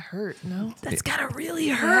 It's gotta hurt, no? That's gotta really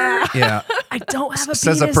hurt. Yeah. I don't have a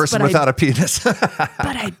Says penis, a person without a penis. but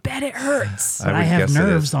I bet it hurts. But I have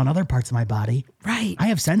nerves on other parts of my body. Right. I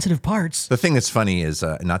have sensitive parts. The thing that's funny is,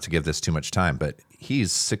 not to give this too much time, but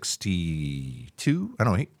he's 62. I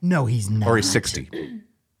don't know. No, he's not. Or he's 60.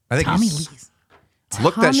 I think Tommy he's... Lee's.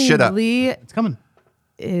 Look that shit up. Lee It's coming.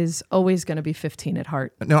 is always going to be 15 at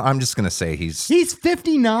heart. No, I'm just going to say he's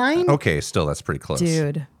 59? okay. Still, that's pretty close.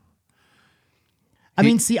 Dude. I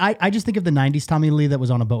mean, see, I just think of the 90s Tommy Lee that was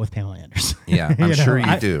on a boat with Pamela Anderson. Yeah, I'm sure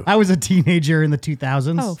you do. I was a teenager in the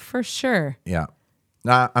 2000s. Oh, for sure. Yeah.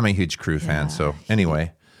 I'm a huge Crew fan. So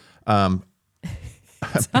anyway,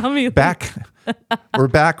 Tommy back. We're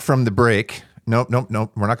back from the break. Nope.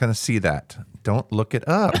 We're not going to see that. Don't look it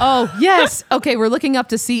up. Oh, yes. Okay, we're looking up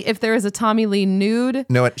to see if there is a Tommy Lee nude.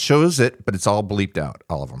 No, it shows it, but it's all bleeped out,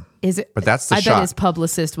 all of them. Is it? But that's the I shot. bet his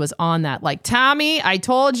publicist was on that. Like, Tommy, I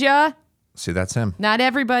told ya. See, that's him. Not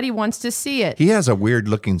everybody wants to see it. He has a weird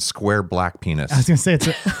looking square black penis. I was going to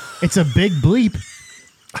say it's a big bleep.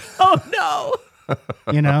 Oh, no.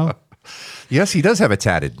 You know? Yes, he does have it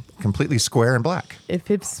tatted, completely square and black. If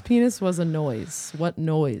his penis was a noise, what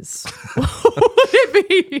noise would it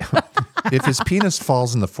be? If his penis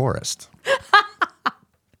falls in the forest.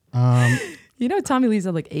 You know, Tommy Lee's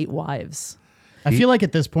had like 8 wives. I feel like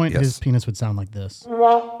at this point, his penis would sound like this. Dude, it's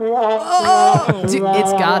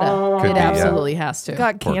gotta. Could it be, absolutely has to.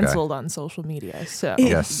 Got Poor guy. canceled on social media. So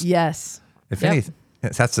Yes. Yes. If Yep. anything,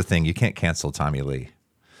 that's the thing. You can't cancel Tommy Lee.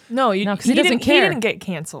 no, 'cause he doesn't care. He didn't get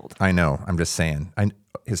canceled. I know. I'm just saying.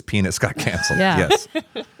 His penis got canceled. Yeah. Yes.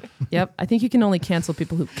 Yep. I think you can only cancel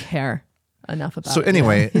people who care enough about So it.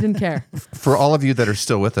 anyway, He didn't care. For all of you that are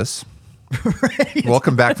still with us,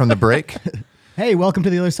 welcome back from the break. Hey, welcome to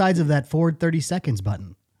the other sides of that forward 30 seconds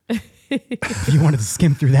button. If you wanted to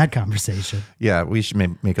skim through that conversation. Yeah, we should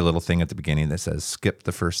make a little thing at the beginning that says skip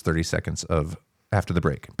the first 30 seconds of after the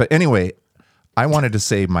break. But anyway, I wanted to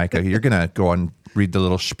say, Micah, you're going to go and read the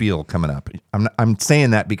little spiel coming up. I'm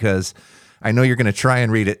saying that because I know you're going to try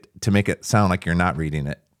and read it to make it sound like you're not reading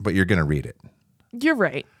it, but you're going to read it. You're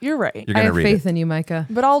right. You're right. You're I going to have read faith it. in you, Micah.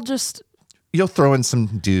 But I'll just. You'll throw in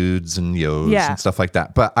some dudes and yos Yeah. and stuff like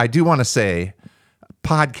that. But I do want to say,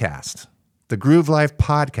 podcast, the Groove Life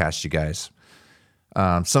podcast, you guys.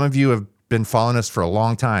 Some of you have been following us for a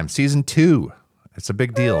long time. Season 2, it's a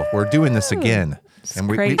big deal. We're doing this again, and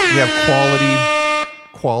we have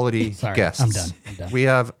quality Sorry, guests. I'm done. We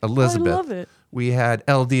have Elizabeth. I love it. We had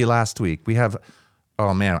LD last week. We have,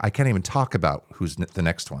 oh man, I can't even talk about who's the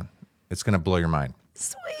next one. It's going to blow your mind.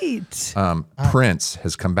 Sweet. Prince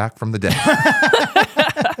has come back from the dead.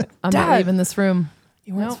 I'm not leaving this room.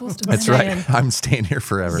 You weren't supposed to. That's right. I'm staying here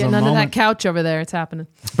forever. Getting under that couch over there. It's happening.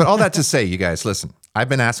 But all that to say, you guys, listen, I've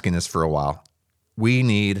been asking this for a while. We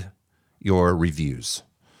need your reviews.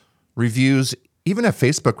 Reviews, even a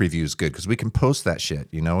Facebook review is good because we can post that shit.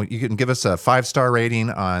 You know, you can give us a 5-star rating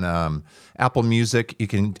on Apple Music. You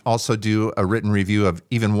can also do a written review of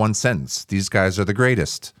even one sentence. These guys are the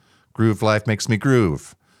greatest. Groove Life makes me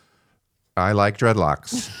groove. I like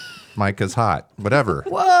dreadlocks. Micah's hot. Whatever.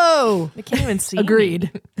 Whoa. I can't even see. Agreed.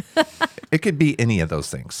 It could be any of those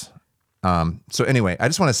things. So anyway, I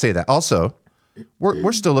just want to say that. Also,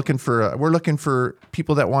 we're still looking for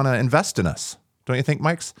people that want to invest in us. Don't you think,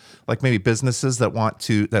 Mike's? Like maybe businesses that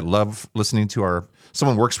love listening to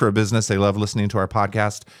someone works for a business, they love listening to our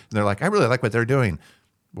podcast, and they're like, I really like what they're doing.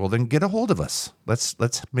 Well, then get a hold of us. Let's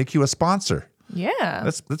make you a sponsor. Yeah.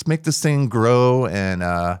 Let's make this thing grow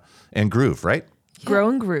and groove, right? Grow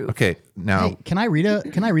and groove. Okay, now Hey, can I read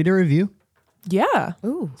a review? Yeah.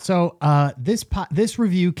 Ooh. So this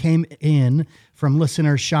review came in from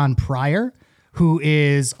listener Sean Pryor, who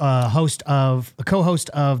is a co-host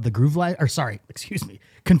of the Groove Life,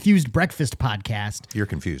 Confused Breakfast podcast. You're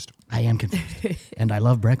confused. I am confused, and I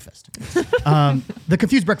love breakfast. The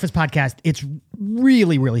Confused Breakfast podcast, it's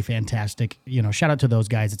really, really fantastic. You know, shout out to those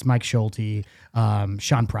guys. It's Mike Schulte,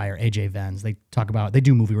 Sean Pryor, AJ Venz. They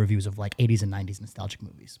do movie reviews of like 80s and 90s nostalgic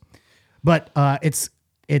movies. But it's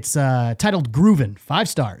titled Groovin', 5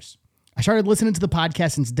 stars. I started listening to the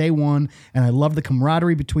podcast since day one, and I love the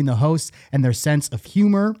camaraderie between the hosts and their sense of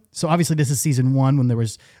humor. So obviously, this is season 1 when there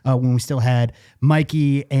was when we still had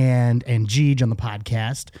Mikey and Jeej on the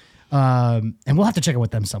podcast, and we'll have to check it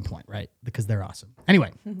with them some point, right? Because they're awesome.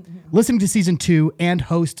 Anyway, listening to season 2 and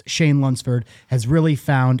host Shane Lunsford has really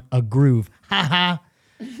found a groove. Haha.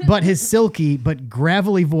 But his silky but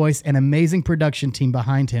gravelly voice and amazing production team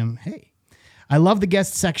behind him. Hey, I love the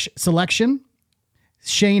guest selection.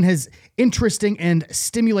 Shane has interesting and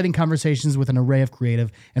stimulating conversations with an array of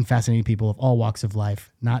creative and fascinating people of all walks of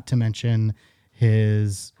life, not to mention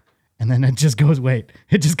his... And then it just goes,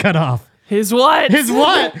 it just cut off. His what? His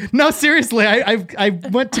what? No, seriously, I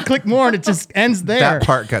went to click more and it just ends there. That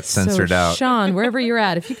part got censored out. Sean, wherever you're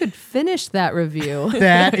at, if you could finish that review.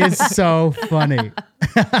 That is so funny.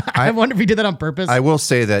 I wonder if he did that on purpose. I will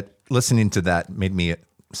say that listening to that made me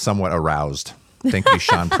somewhat aroused. Thank you,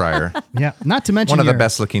 Sean Pryor. Yeah, not to mention one of the your-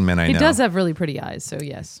 best looking men I know. He does have really pretty eyes, so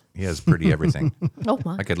yes. He has pretty everything. Oh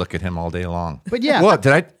my. I could look at him all day long. But yeah. What,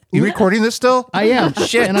 you recording this still? I am.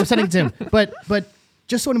 Shit. And I'm sending it to him. But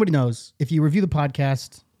just so anybody knows, if you review the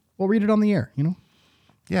podcast, we'll read it on the air, you know?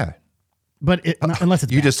 Yeah. But unless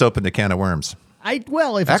it's You bad. just opened a can of worms. If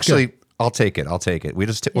it's Actually, good. I'll take it. We'll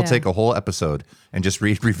Yeah. take a whole episode and just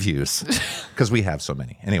read reviews because we have so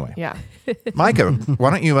many. Anyway. Yeah. Micah, why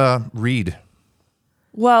don't you read?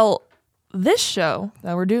 Well, this show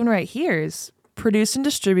that we're doing right here is produced and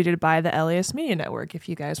distributed by the LAS Media Network, if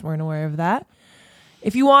you guys weren't aware of that.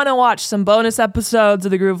 If you want to watch some bonus episodes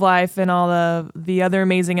of The Groove Life and all the other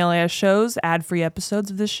amazing LAS shows, ad-free episodes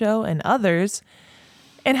of this show and others,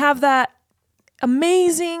 and have that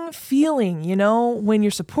amazing feeling, you know, when you're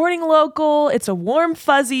supporting local, it's a warm,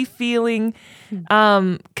 fuzzy feeling.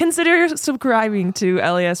 Consider subscribing to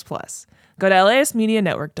LAS Plus. Go to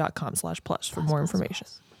lasmedianetwork.com/plus for more information.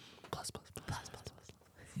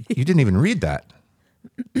 You didn't even read that.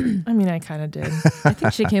 I mean, I kind of did. I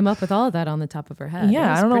think she came up with all of that on the top of her head. Yeah, That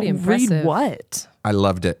was I don't pretty know. impressive. Read what? I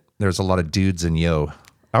loved it. There's a lot of dudes and yo.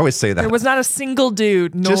 I always say that. There was not a single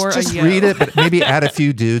dude, nor just a yo. read it, but maybe add a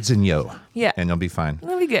few dudes and yo. Yeah. And you'll be fine.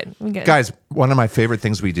 We'll be good. We'll be good. Guys, one of my favorite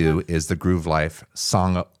things we do is the Groove Life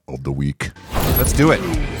Song of the Week. Let's do it.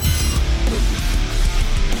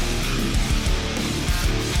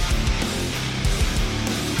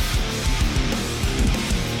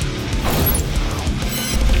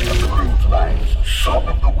 Song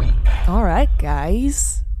of the Week. All right,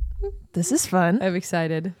 guys. This is fun. I'm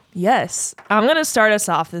excited. Yes. I'm going to start us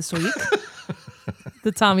off this week.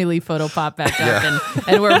 The Tommy Lee photo popped back up,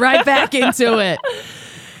 and we're right back into it.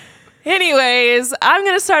 Anyways, I'm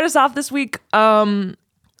going to start us off this week. I'll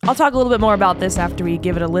talk a little bit more about this after we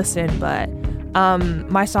give it a listen, but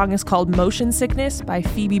my song is called Motion Sickness by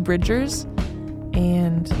Phoebe Bridgers.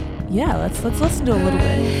 And yeah, let's listen to a little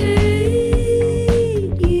bit.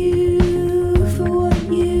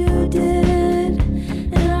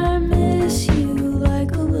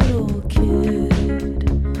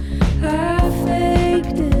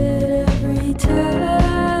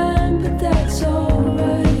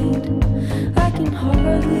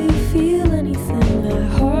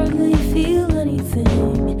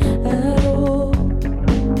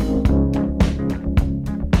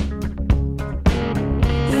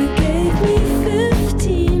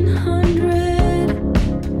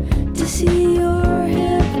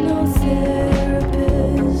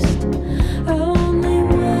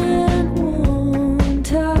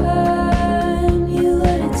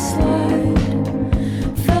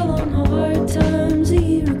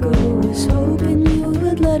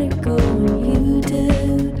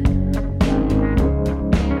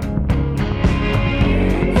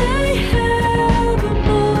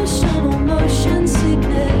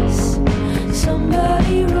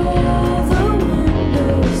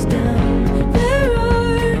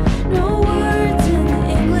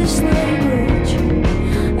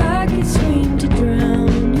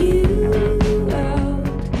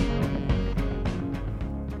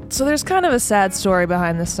 So there's kind of a sad story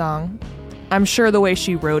behind this song. I'm sure the way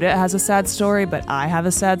she wrote it has a sad story, but I have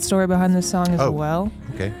a sad story behind this song as well.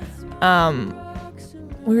 Okay.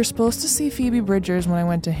 We were supposed to see Phoebe Bridgers when I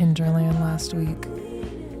went to Hinterland last week.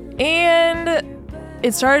 And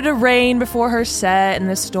it started to rain before her set, and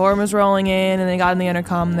the storm was rolling in, and they got in the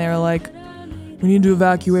intercom, and they were like, we need to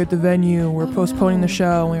evacuate the venue. We're postponing the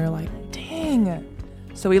show. And we were like, dang.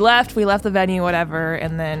 So we left the venue, whatever,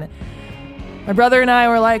 and then my brother and I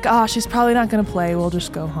were like, oh, she's probably not going to play. We'll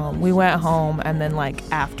just go home. We went home, and then, like,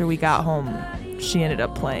 after we got home, she ended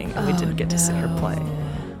up playing, and we didn't get to see her play.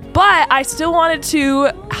 But I still wanted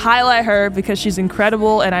to highlight her because she's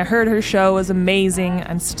incredible, and I heard her show was amazing.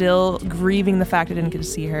 I'm still grieving the fact I didn't get to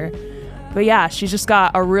see her. But yeah, she's just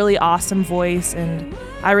got a really awesome voice, and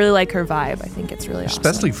I really like her vibe. I think it's really awesome.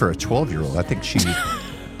 Especially for a 12-year-old. I think she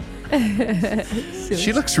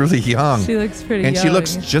looks really young. She looks pretty and young. she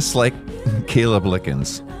looks just like Caleb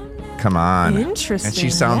Lickens. Come on. Interesting. And she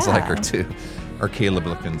sounds yeah. like her too. Or Caleb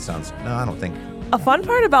Lickens sounds. No, I don't think. A fun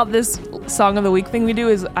part about this Song of the Week thing we do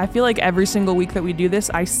is I feel like every single week that we do this,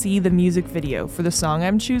 I see the music video for the song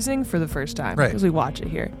I'm choosing for the first time. Right. Because we watch it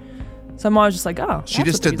here. So I'm always just like, oh, She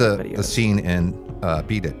that's just what did music video the is. scene in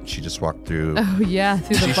Beat It. She just walked through. Oh yeah,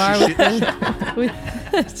 through the bar with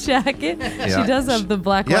the jacket. Yeah. She does have the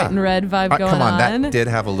black, white, and red vibe going Come on, that did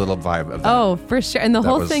have a little vibe of that. Oh, for sure. And the That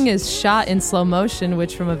whole was- thing is shot in slow motion,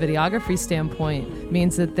 which from a videography standpoint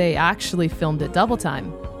means that they actually filmed it double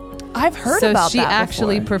time. I've heard so about she that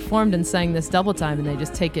actually before. performed and sang this double time, and they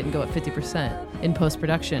just take it and go at 50% in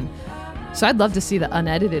post-production. So I'd love to see the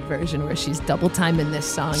unedited version where she's double timing this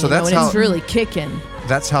song, So that's and how- it's really kicking.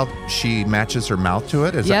 That's how she matches her mouth to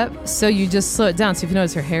it? Is Yep. So you just slow it down. So if you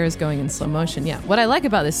notice, her hair is going in slow motion. Yeah. What I like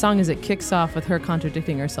about this song is it kicks off with her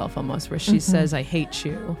contradicting herself almost, where she says, "I hate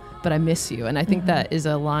you, but I miss you." And I think that is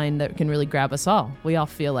a line that can really grab us all. We all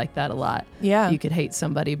feel like that a lot. Yeah. You could hate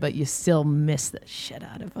somebody, but you still miss the shit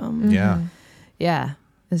out of them. Yeah. Yeah.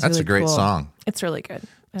 It's That's really a great cool. song. It's really good.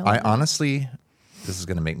 I honestly, this is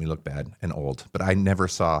going to make me look bad and old, but I never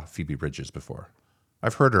saw Phoebe Bridgers before.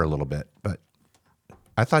 I've heard her a little bit, but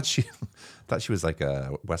I thought she was like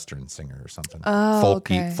a Western singer or something. Oh,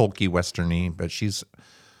 okay. Folky Westerny, but she's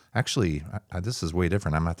actually, this is way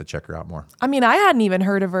different. I'm going to have to check her out more. I mean, I hadn't even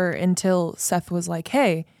heard of her until Seth was like,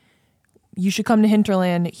 hey, you should come to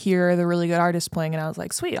Hinterland, hear the really good artists playing. And I was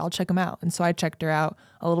like, sweet, I'll check them out. And so I checked her out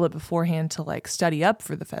a little bit beforehand to like study up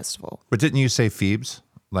for the festival. But didn't you say Phoebes?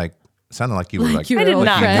 Like, sounded like you were like, you were I did old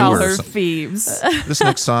not friends. call you were her some- Phoebes. This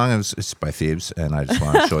next song is by Phoebes, and I just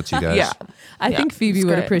want to show it to you guys. Yeah. I think Phoebe it's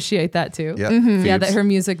would great. appreciate that too. Yeah, Yeah, that Phoebes. her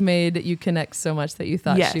music made you connect so much that you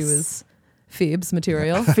thought she Yes. was Phoebe's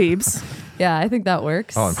material. Phoebes. Yeah, I think that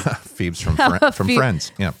works. Oh, Phoebes from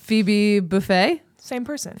Friends. Yeah. Phoebe Buffet? Same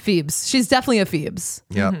person. Phoebes. She's definitely a Phoebes.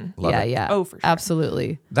 Yeah. Love Yeah, it. yeah. Oh, for sure.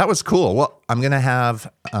 Absolutely. That was cool. Well, I'm going to have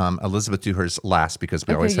Elizabeth do hers last because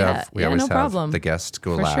we Okay, always yeah. have we Yeah, always no have problem. the guest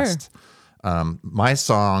go For sure. last. My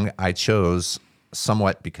song I chose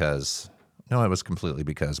somewhat because it was completely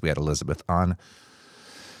because we had Elizabeth on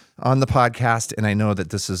the podcast, and I know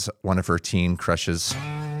that this is one of her teen crushes.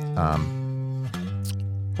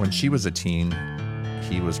 When she was a teen,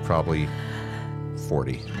 he was probably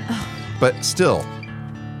 40. But still,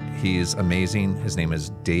 he's amazing. His name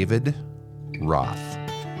is David Roth.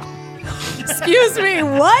 Excuse me,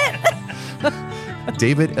 what?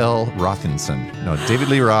 David L. Rothinson. No, David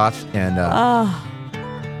Lee Roth. And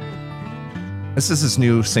this is his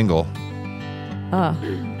new single.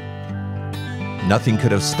 Nothing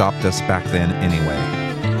could have stopped us back then anyway.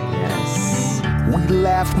 Yes. We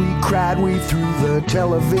laughed, we cried, we threw the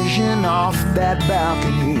television off that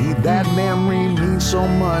balcony. That memory means so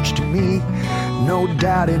much to me. No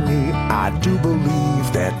doubt in me, I do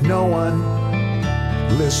believe that no one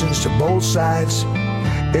listens to both sides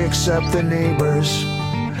except the neighbors.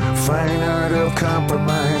 Fine art of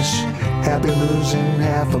compromise, happy losing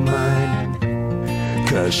half of mine.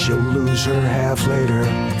 'Cause she'll lose her half later.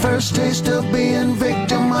 First taste of being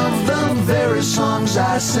victim of the very songs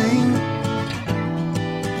I sing.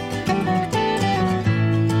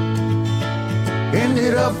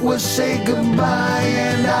 Ended up with say goodbye,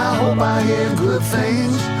 and I hope I hear good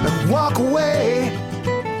things. And walk away,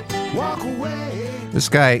 walk away. This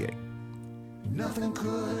guy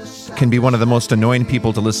can be one of the most annoying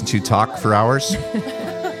people to listen to talk for hours.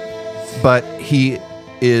 But he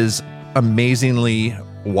is amazingly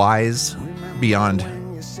wise beyond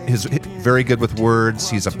his very good with words.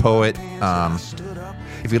 He's a poet.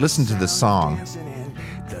 If you listen to this song,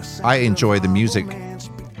 I enjoy the music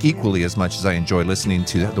equally as much as I enjoy listening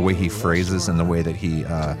to the way he phrases and the way that he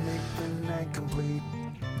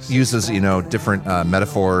uses, different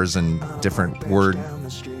metaphors and different word.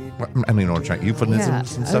 I mean,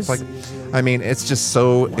 euphemisms and stuff like. I mean, it's just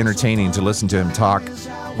so entertaining to listen to him talk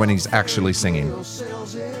when he's actually singing.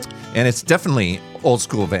 And it's definitely old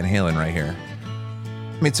school Van Halen right here.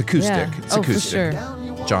 I mean, it's acoustic. Yeah. It's For acoustic.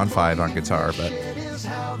 sure. John 5 on guitar,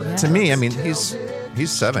 but to me, I mean, he's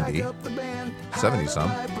 70 some,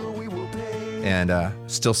 and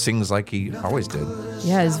still sings like he always did.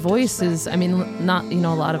 Yeah, his voice is, I mean, not, a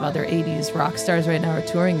lot of other 80s rock stars right now are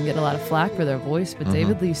touring and get a lot of flack for their voice, but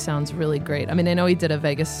David Lee sounds really great. I mean, I know he did a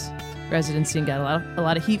Vegas residency and got a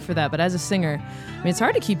lot of heat for that, but as a singer, I mean, it's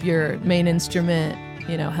hard to keep your main instrument,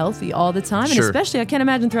 healthy all the time. And Sure. especially, I can't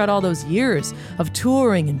imagine throughout all those years of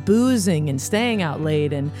touring and boozing and staying out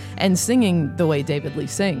late and singing the way David Lee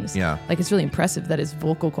sings. Yeah. Like, it's really impressive that his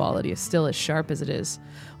vocal quality is still as sharp as it is.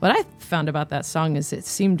 What I found about that song is it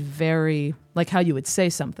seemed very like how you would say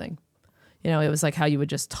something. It was like how you would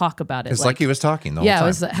just talk about it. It's like he was talking the whole yeah, time. it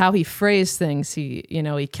was how he phrased things. He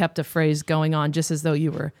kept a phrase going on just as though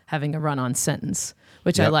you were having a run-on sentence,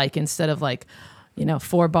 which I Yep. like, instead of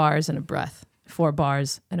 4 bars and a breath. 4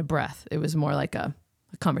 bars and a breath. It was more like a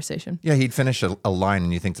conversation. Yeah, he'd finish a line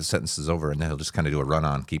and you think the sentence is over, and then he'll just kind of do a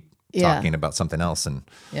run-on, keep Yeah. talking about something else. And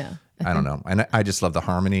Yeah. I don't know. And I just love the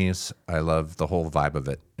harmonies. I love the whole vibe of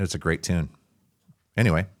it. It's a great tune.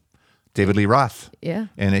 Anyway, David Lee Roth. Yeah.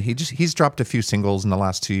 And he's dropped a few singles in the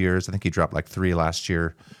last 2 years. I think he dropped like 3 last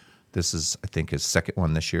year. This is, I think, his second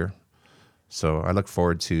one this year. So I look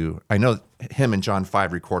forward to, I know him and John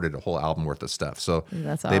 5 recorded a whole album worth of stuff. So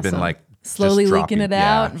That's they've been awesome. like slowly Just leaking dropping. it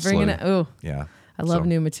out, Yeah, bringing slowly. it. Oh, Yeah. I love So-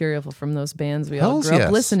 new material from those bands we all Hells grew up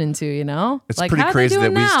yes. listening to. You know, It's like, pretty how are they crazy that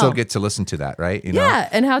doing we now? still get to listen to that, right? You know? Yeah,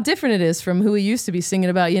 and how different it is from who we used to be singing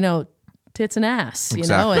about, tits and ass, you know?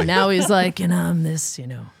 Exactly. And now he's like, I'm this,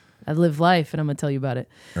 I live life and I'm going to tell you about it.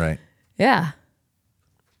 Right. Yeah.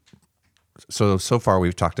 So far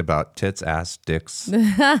we've talked about tits, ass, dicks,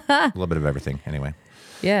 a little bit of everything. Anyway.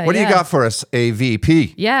 Yeah. What do you got for us,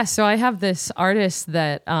 AVP? Yeah, so I have this artist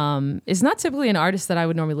that is not typically an artist that I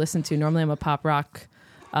would normally listen to. Normally I'm a pop rock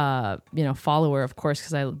follower, of course,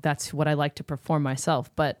 because that's what I like to perform myself.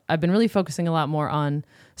 But I've been really focusing a lot more on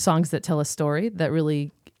songs that tell a story that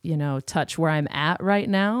really, touch where I'm at right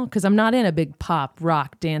now. Because I'm not in a big pop,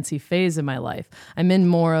 rock, dancey phase in my life. I'm in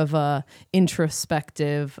more of a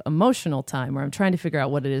introspective, emotional time where I'm trying to figure out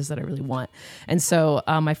what it is that I really want. And so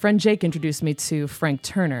my friend Jake introduced me to Frank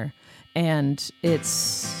Turner. And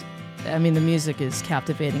the music is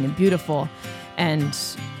captivating and beautiful. And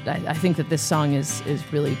I think that this song is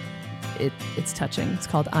really, it's touching. It's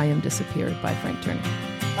called I Am Disappeared by Frank Turner.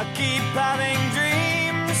 I keep having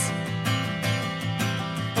dreams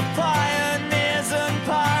of pioneers and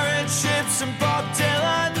pirate ships and Bob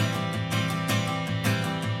Dylan,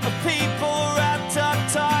 of people wrapped up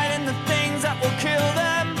tight in the things that will kill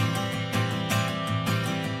them,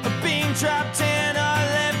 of being trapped in a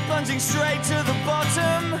lift, plunging straight to the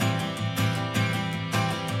bottom,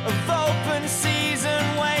 of open seas and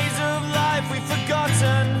ways of life we've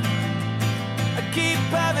forgotten. I keep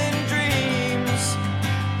having dreams.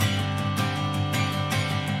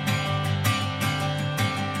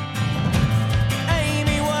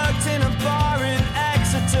 Amy worked in a bar in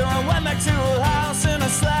Exeter. I went back to her house and I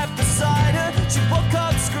slept beside her. She woke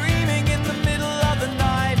up screaming in the middle of the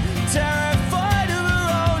night, terrified of her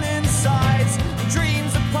own insides.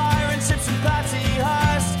 Dreams of pirate ships and Patty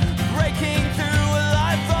Hearst, breaking through a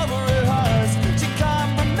life over-rehearsed. She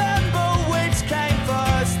can't remember which came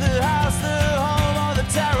first, the house, the home, or the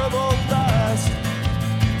terrible thirst.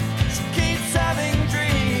 She keeps having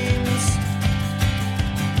dreams.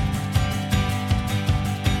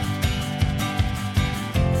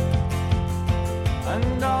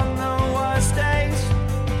 And on the worst days,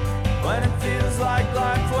 when it feels like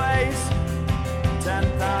life weighs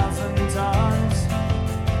 10,000 tons,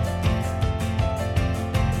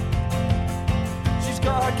 she's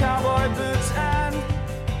got her cowboy boots and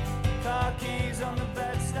car keys on the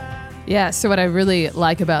bedstand. Yeah, so what I really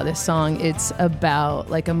like about this song, it's about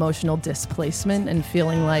like emotional displacement and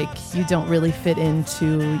feeling like you don't really fit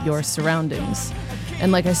into your surroundings.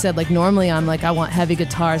 And like I said, like normally I'm like, I want heavy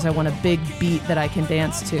guitars, I want a big beat that I can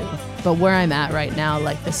dance to. But where I'm at right now,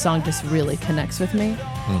 like this song just really connects with me.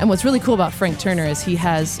 And what's really cool about Frank Turner is he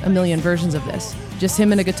has a million versions of this. Just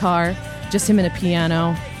him and a guitar, just him and a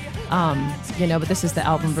piano. But this is the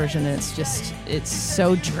album version, and it's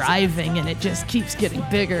so driving, and it just keeps getting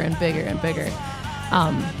bigger and bigger and bigger.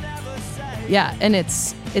 And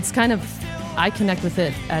it's kind of, I connect with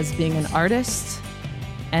it as being an artist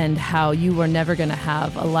and how you are never going to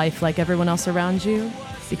have a life like everyone else around you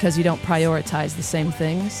because you don't prioritize the same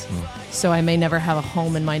things. So I may never have a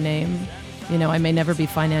home in my name. I may never be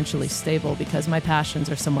financially stable because my passions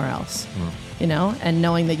are somewhere else, and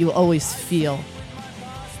knowing that you always feel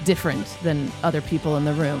different than other people in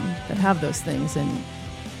the room that have those things, and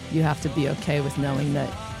you have to be okay with knowing that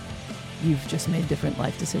you've just made different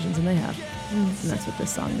life decisions than they have. And that's what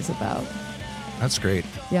this song is about. That's great.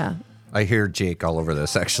 Yeah. I hear Jake all over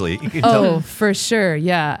this, actually. You can Oh, tell. for sure.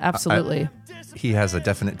 Yeah, absolutely. He has a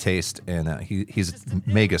definite taste, and he's a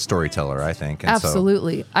mega storyteller, I think. And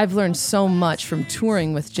Absolutely. I've learned so much from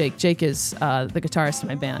touring with Jake. Jake is the guitarist in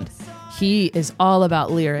my band. He is all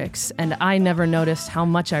about lyrics, and I never noticed how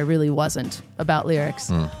much I really wasn't about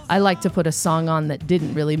lyrics. I like to put a song on that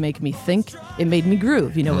didn't really make me think. It made me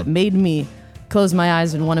groove. It made me close my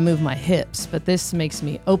eyes and want to move my hips. But this makes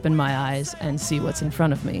me open my eyes and see what's in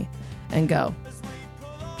front of me and go,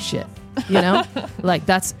 shit. Like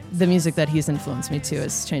that's the music that he's influenced me to,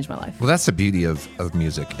 has changed my life. Well, that's the beauty of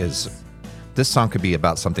music, is this song could be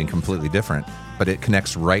about something completely different, but it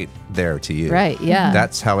connects right there to you. Right, yeah.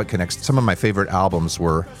 That's how it connects. Some of my favorite albums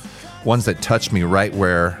were ones that touched me right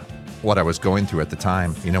where what I was going through at the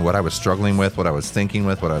time, what I was struggling with, what I was thinking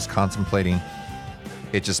with, what I was contemplating.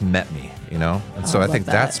 It just met me, And so I think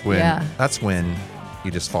that's when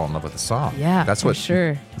you just fall in love with the song. Yeah, that's for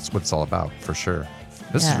sure. That's what it's all about, for sure.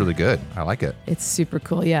 This Yeah. is really good. I like it. It's super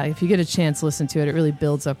cool. Yeah, if you get a chance, listen to it. It really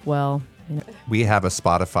builds up well. We have a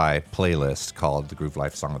Spotify playlist called the Groove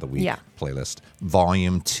Life Song of the Week playlist,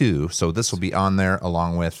 Volume 2. So this will be on there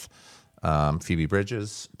along with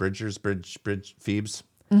Phoebes.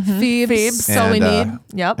 Phoebes. So we need.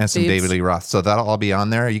 Yep. And some Phoebes. David Lee Roth. So that'll all be on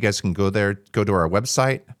there. You guys can go there, go to our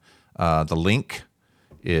website. The link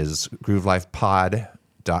is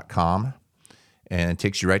groovelifepod.com. And it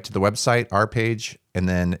takes you right to the website, our page, and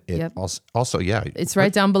then it also, It's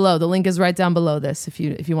right down below. The link is right down below this. If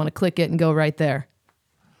you want to click it and go right there.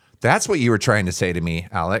 That's what you were trying to say to me,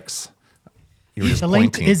 Alex. You were just The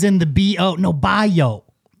link pointing. is in the bio.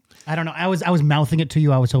 I don't know. I was mouthing it to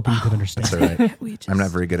you. I was hoping you could understand. That's all right. I'm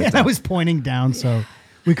not very good at I that. was pointing down, so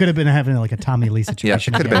we could have been having like a Tommy Lee Yeah,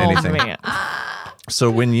 situation. it could have been again. anything.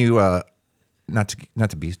 So when you, not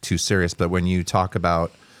to be too serious, but when you talk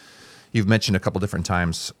about, you've mentioned a couple different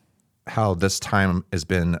times how this time has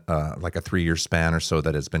been like a 3-year span or so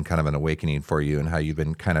that has been kind of an awakening for you, and how you've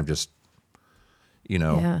been kind of just,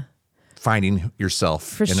 finding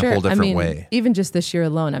yourself in a whole different way. Even just this year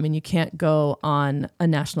alone, I mean, you can't go on a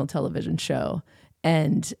national television show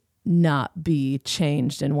and not be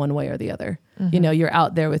changed in one way or the other. You're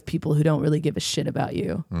out there with people who don't really give a shit about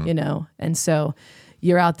you, and so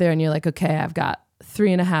you're out there and you're like, okay, I've got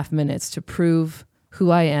 3.5 minutes to prove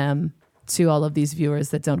who I am to all of these viewers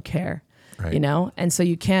that don't care, and so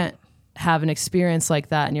you can't have an experience like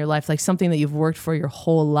that in your life, like something that you've worked for your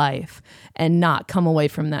whole life, and not come away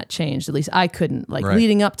from that changed. At least I couldn't.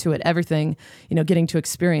 Leading up to it, everything, getting to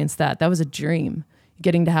experience that was a dream,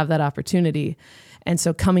 getting to have that opportunity. And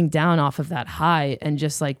so coming down off of that high and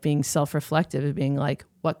just like being self-reflective and being like,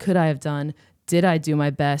 what could I have done? Did I do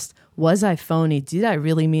my best? Was I phony? Did I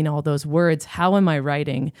really mean all those words? How am I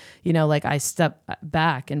writing? I step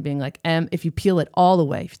back and being like, if you peel it all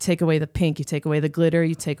away, if you take away the pink, you take away the glitter,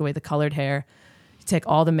 you take away the colored hair, you take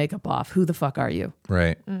all the makeup off, who the fuck are you?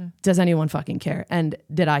 Right. Does anyone fucking care? And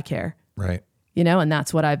did I care? Right. And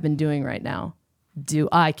that's what I've been doing right now. Do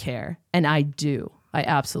I care? And I do. I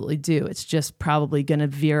absolutely do. It's just probably going to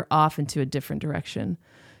veer off into a different direction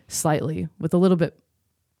slightly with a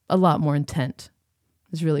lot more intent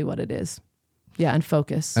is really what it is. Yeah, and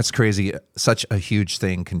focus. That's crazy. Such a huge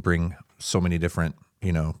thing can bring so many different,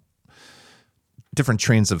 different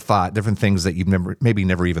trains of thought, different things that you've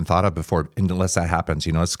never even thought of before, unless that happens.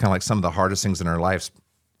 It's kind of like some of the hardest things in our lives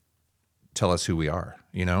tell us who we are,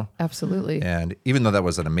 Absolutely. And even though that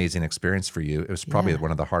was an amazing experience for you, it was probably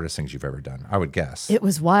one of the hardest things you've ever done, I would guess. It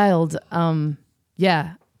was wild.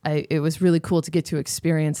 It was really cool to get to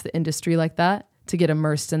experience the industry like that, to get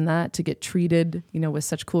immersed in that, to get treated, with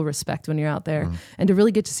such cool respect when you're out there, and to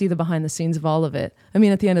really get to see the behind the scenes of all of it. I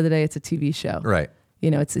mean, at the end of the day, it's a TV show. Right.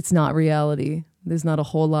 It's not reality. There's not a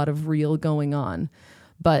whole lot of real going on,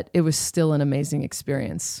 but it was still an amazing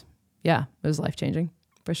experience. Yeah, it was life-changing.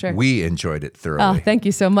 For sure. We enjoyed it thoroughly. Oh, thank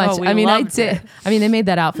you so much. Oh, we I loved did. it. They made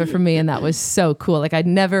that outfit for me, and that was so cool. Like, I'd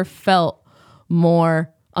never felt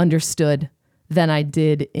more understood than I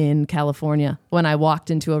did in California when I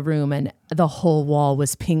walked into a room and the whole wall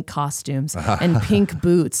was pink costumes and pink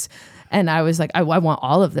boots. And I was like, I want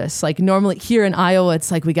all of this. Like, normally here in Iowa,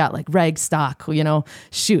 it's like we got like rag stock,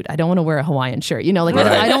 shoot, I don't want to wear a Hawaiian shirt.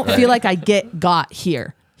 I don't feel like I got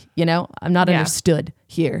here. I'm not understood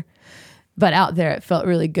here. But out there, it felt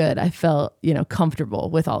really good. I felt, comfortable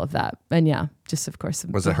with all of that. And just of course.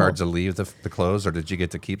 Was it hard to leave the clothes, or did you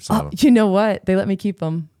get to keep some of them? You know what? They let me keep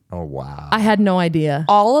them. Oh, wow. I had no idea.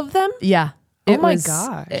 All of them? Yeah. Oh my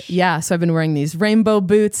gosh. So I've been wearing these rainbow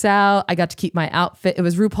boots out. I got to keep my outfit. It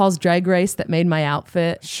was RuPaul's Drag Race that made my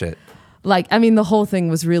outfit. Shit. The whole thing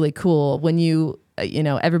was really cool. When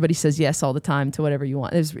everybody says yes all the time to whatever you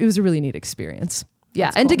want. It was a really neat experience. Yeah,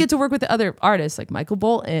 That's and cool. to get to work with the other artists like Michael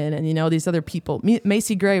Bolton and these other people,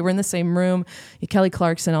 Macy Gray, we're in the same room, Kelly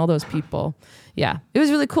Clarkson, all those people. Yeah, it was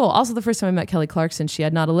really cool. Also, the first time I met Kelly Clarkson, she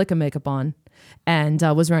had not a lick of makeup on, and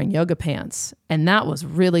was wearing yoga pants, and that was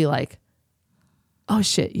really like, oh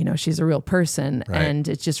shit, she's a real person, Right. and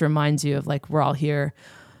it just reminds you of like we're all here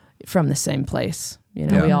from the same place.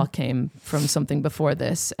 Yeah. We all came from something before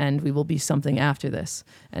this, and we will be something after this,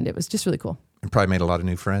 and it was just really cool. You probably made a lot of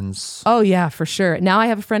new friends. Oh yeah, for sure. Now I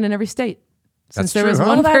have a friend in every state. Since That's there true, was huh?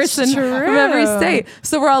 one Oh, that's person true. from every state.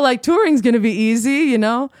 So we're all like, touring's going to be easy,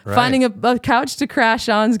 Right. Finding a couch to crash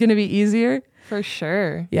on is going to be easier. For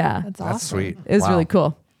sure. Yeah. That's awesome. That's sweet. It was Wow. really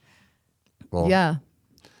cool. Well, Yeah.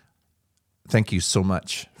 thank you so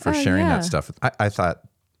much for Oh, sharing yeah. that stuff. I thought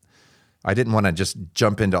I didn't want to just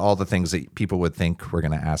jump into all the things that people would think we're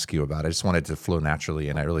going to ask you about. I just wanted to flow naturally,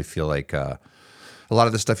 and I really feel like a lot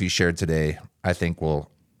of the stuff you shared today, I think, will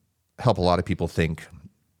help a lot of people think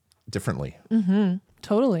differently. Mm-hmm.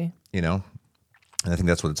 Totally. And I think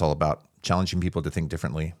that's what it's all about, challenging people to think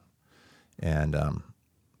differently. And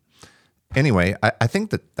anyway, I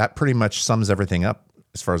think that pretty much sums everything up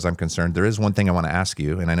as far as I'm concerned. There is one thing I want to ask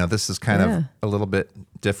you, and I know this is kind of a little bit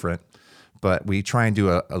different, but we try and do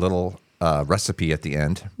a little recipe at the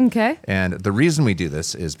end. Okay. And the reason we do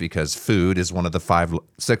this is because food is one of the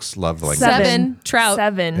 6 love languages. 7 trout.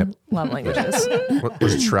 7 love languages.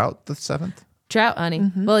 Was trout the 7th? Trout,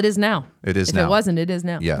 honey. Well, it is now. It is if now. If it wasn't, it is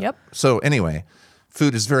now. Yeah. Yep. So anyway,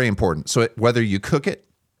 food is very important. So whether you cook it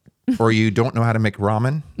or you don't know how to make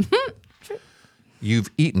ramen, you've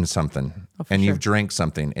eaten something and you've drank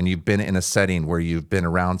something and you've been in a setting where you've been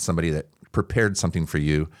around somebody that prepared something for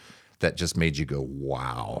you that just made you go,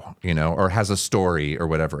 wow, or has a story or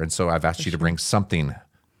whatever. And so I've asked you to bring something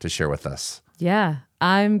to share with us. Yeah.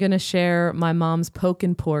 I'm going to share my mom's poke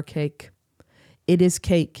and pour cake. It is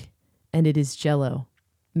cake and it is Jell-O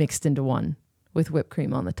mixed into one with whipped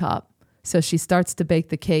cream on the top. So she starts to bake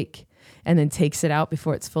the cake and then takes it out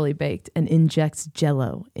before it's fully baked and injects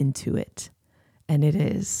Jell-O into it. And it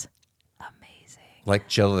is amazing. Like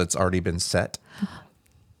Jell-O that's already been set?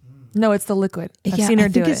 No, it's the liquid. I've seen her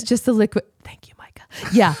do it. It's just the liquid. Thank you, Micah.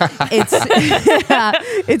 Yeah,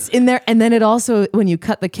 it's in there. And then it also, when you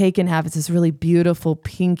cut the cake in half, it's this really beautiful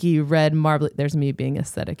pinky red marble. There's me being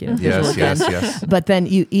aesthetic, visual again. Yes. But then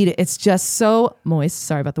you eat it. It's just so moist.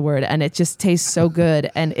 Sorry about the word. And it just tastes so good.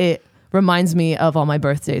 And it reminds me of all my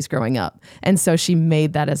birthdays growing up. And so she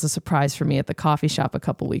made that as a surprise for me at the coffee shop a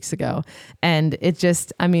couple weeks ago. And it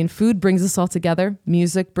just, food brings us all together.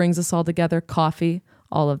 Music brings us all together. Coffee.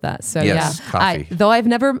 All of that. So yes, coffee. Though I've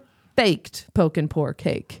never baked poke and pour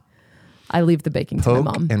cake, I leave the baking to my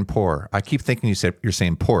mom. Poke and pour. I keep thinking you're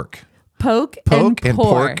saying pork. Poke and pour.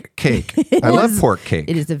 Pork cake. I love pork cake.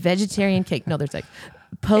 It is a vegetarian cake. No, there's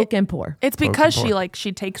poke and pour. It's because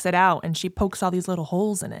she takes it out and she pokes all these little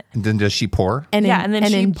holes in it. And then does she pour? And then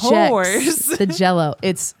she pours the Jell-O.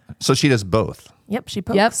 So she does both. Yep, she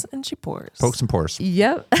pokes and she pours. Pokes and pours.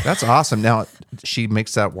 Yep. That's awesome. Now, she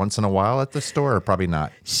makes that once in a while at the store, or probably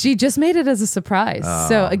not? She just made it as a surprise.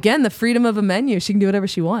 So again, the freedom of a menu. She can do whatever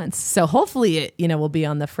she wants. So hopefully it, will be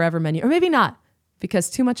on the forever menu, or maybe not, because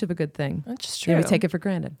too much of a good thing. That's true. We take it for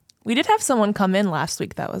granted. We did have someone come in last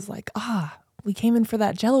week that was like, we came in for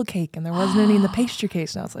that Jell-O cake and there wasn't any in the pastry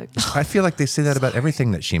case. And I was like, I feel like they say that about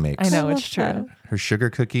everything that she makes. I know, it's true. Her sugar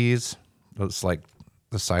cookies, it's like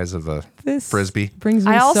the size of a Frisbee. Brings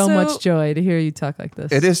me so much joy to hear you talk like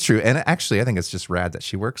this. It is true. And actually, I think it's just rad that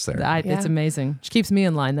she works there. It's amazing. She keeps me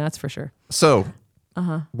in line, that's for sure. So,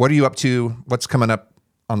 what are you up to? What's coming up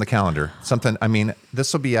on the calendar? Something,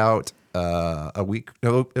 this will be out a week.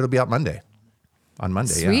 It'll be out Monday. On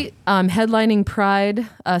Monday, Sweet. Headlining Pride,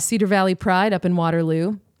 Cedar Valley Pride up in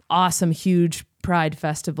Waterloo. Awesome, huge Pride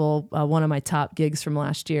Festival. One of my top gigs from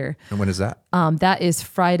last year. And when is that? That is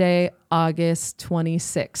Friday, August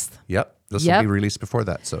 26th. Yep. This will be released before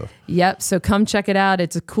that. So. Yep. So come check it out.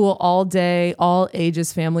 It's a cool all day, all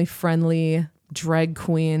ages, family friendly, drag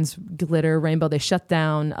queens, glitter, rainbow. They shut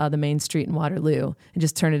down the main street in Waterloo and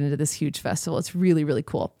just turn it into this huge festival. It's really, really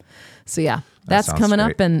cool. So that's coming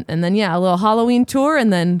up. And then, a little Halloween tour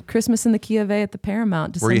and then Christmas in the Kia Bay at the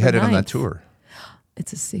Paramount. Where are you headed on that tour?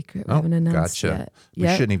 It's a secret. We haven't announced yet. We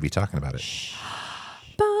shouldn't even be talking about it.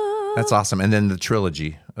 That's awesome. And then the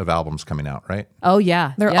trilogy of albums coming out, right? Oh,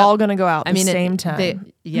 yeah. They're all going to go out at the same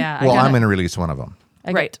time. Well, I'm going to release one of them.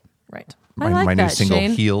 Right. My new single,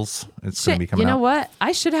 Shane. Heels. It's going to be coming out. You know what?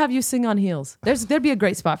 I should have you sing on Heels. There'd be a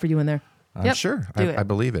great spot for you in there. I'm sure. I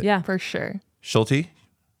believe it. Yeah. For sure. Schulte,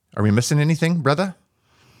 are we missing anything, brother?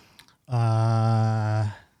 You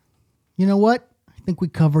know what? I think we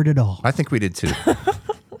covered it all. I think we did too.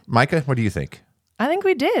 Micah, what do you think? I think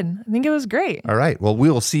we did. I think it was great. All right. Well,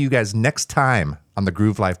 we will see you guys next time on the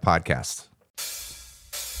Groove Life Podcast.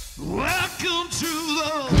 Welcome to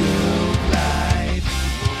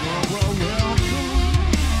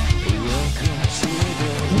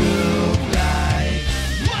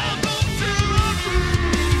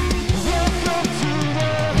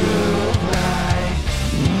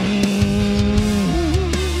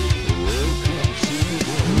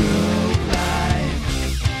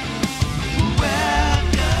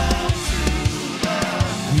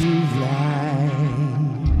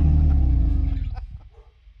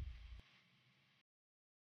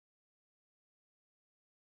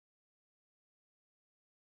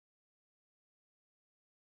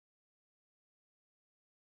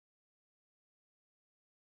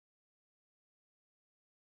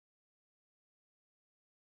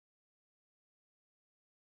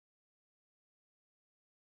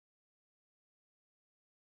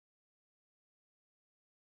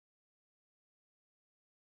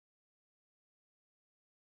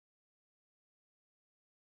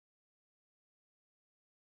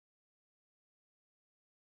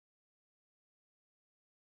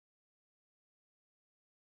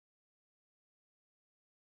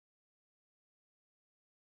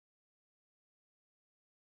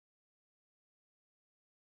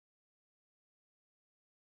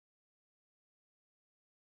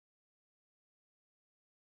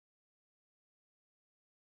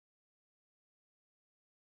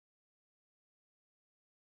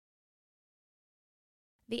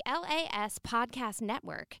The LAS Podcast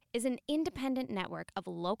Network is an independent network of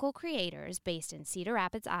local creators based in Cedar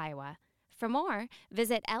Rapids, Iowa. For more,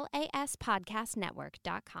 visit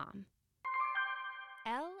laspodcastnetwork.com.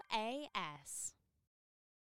 LAS.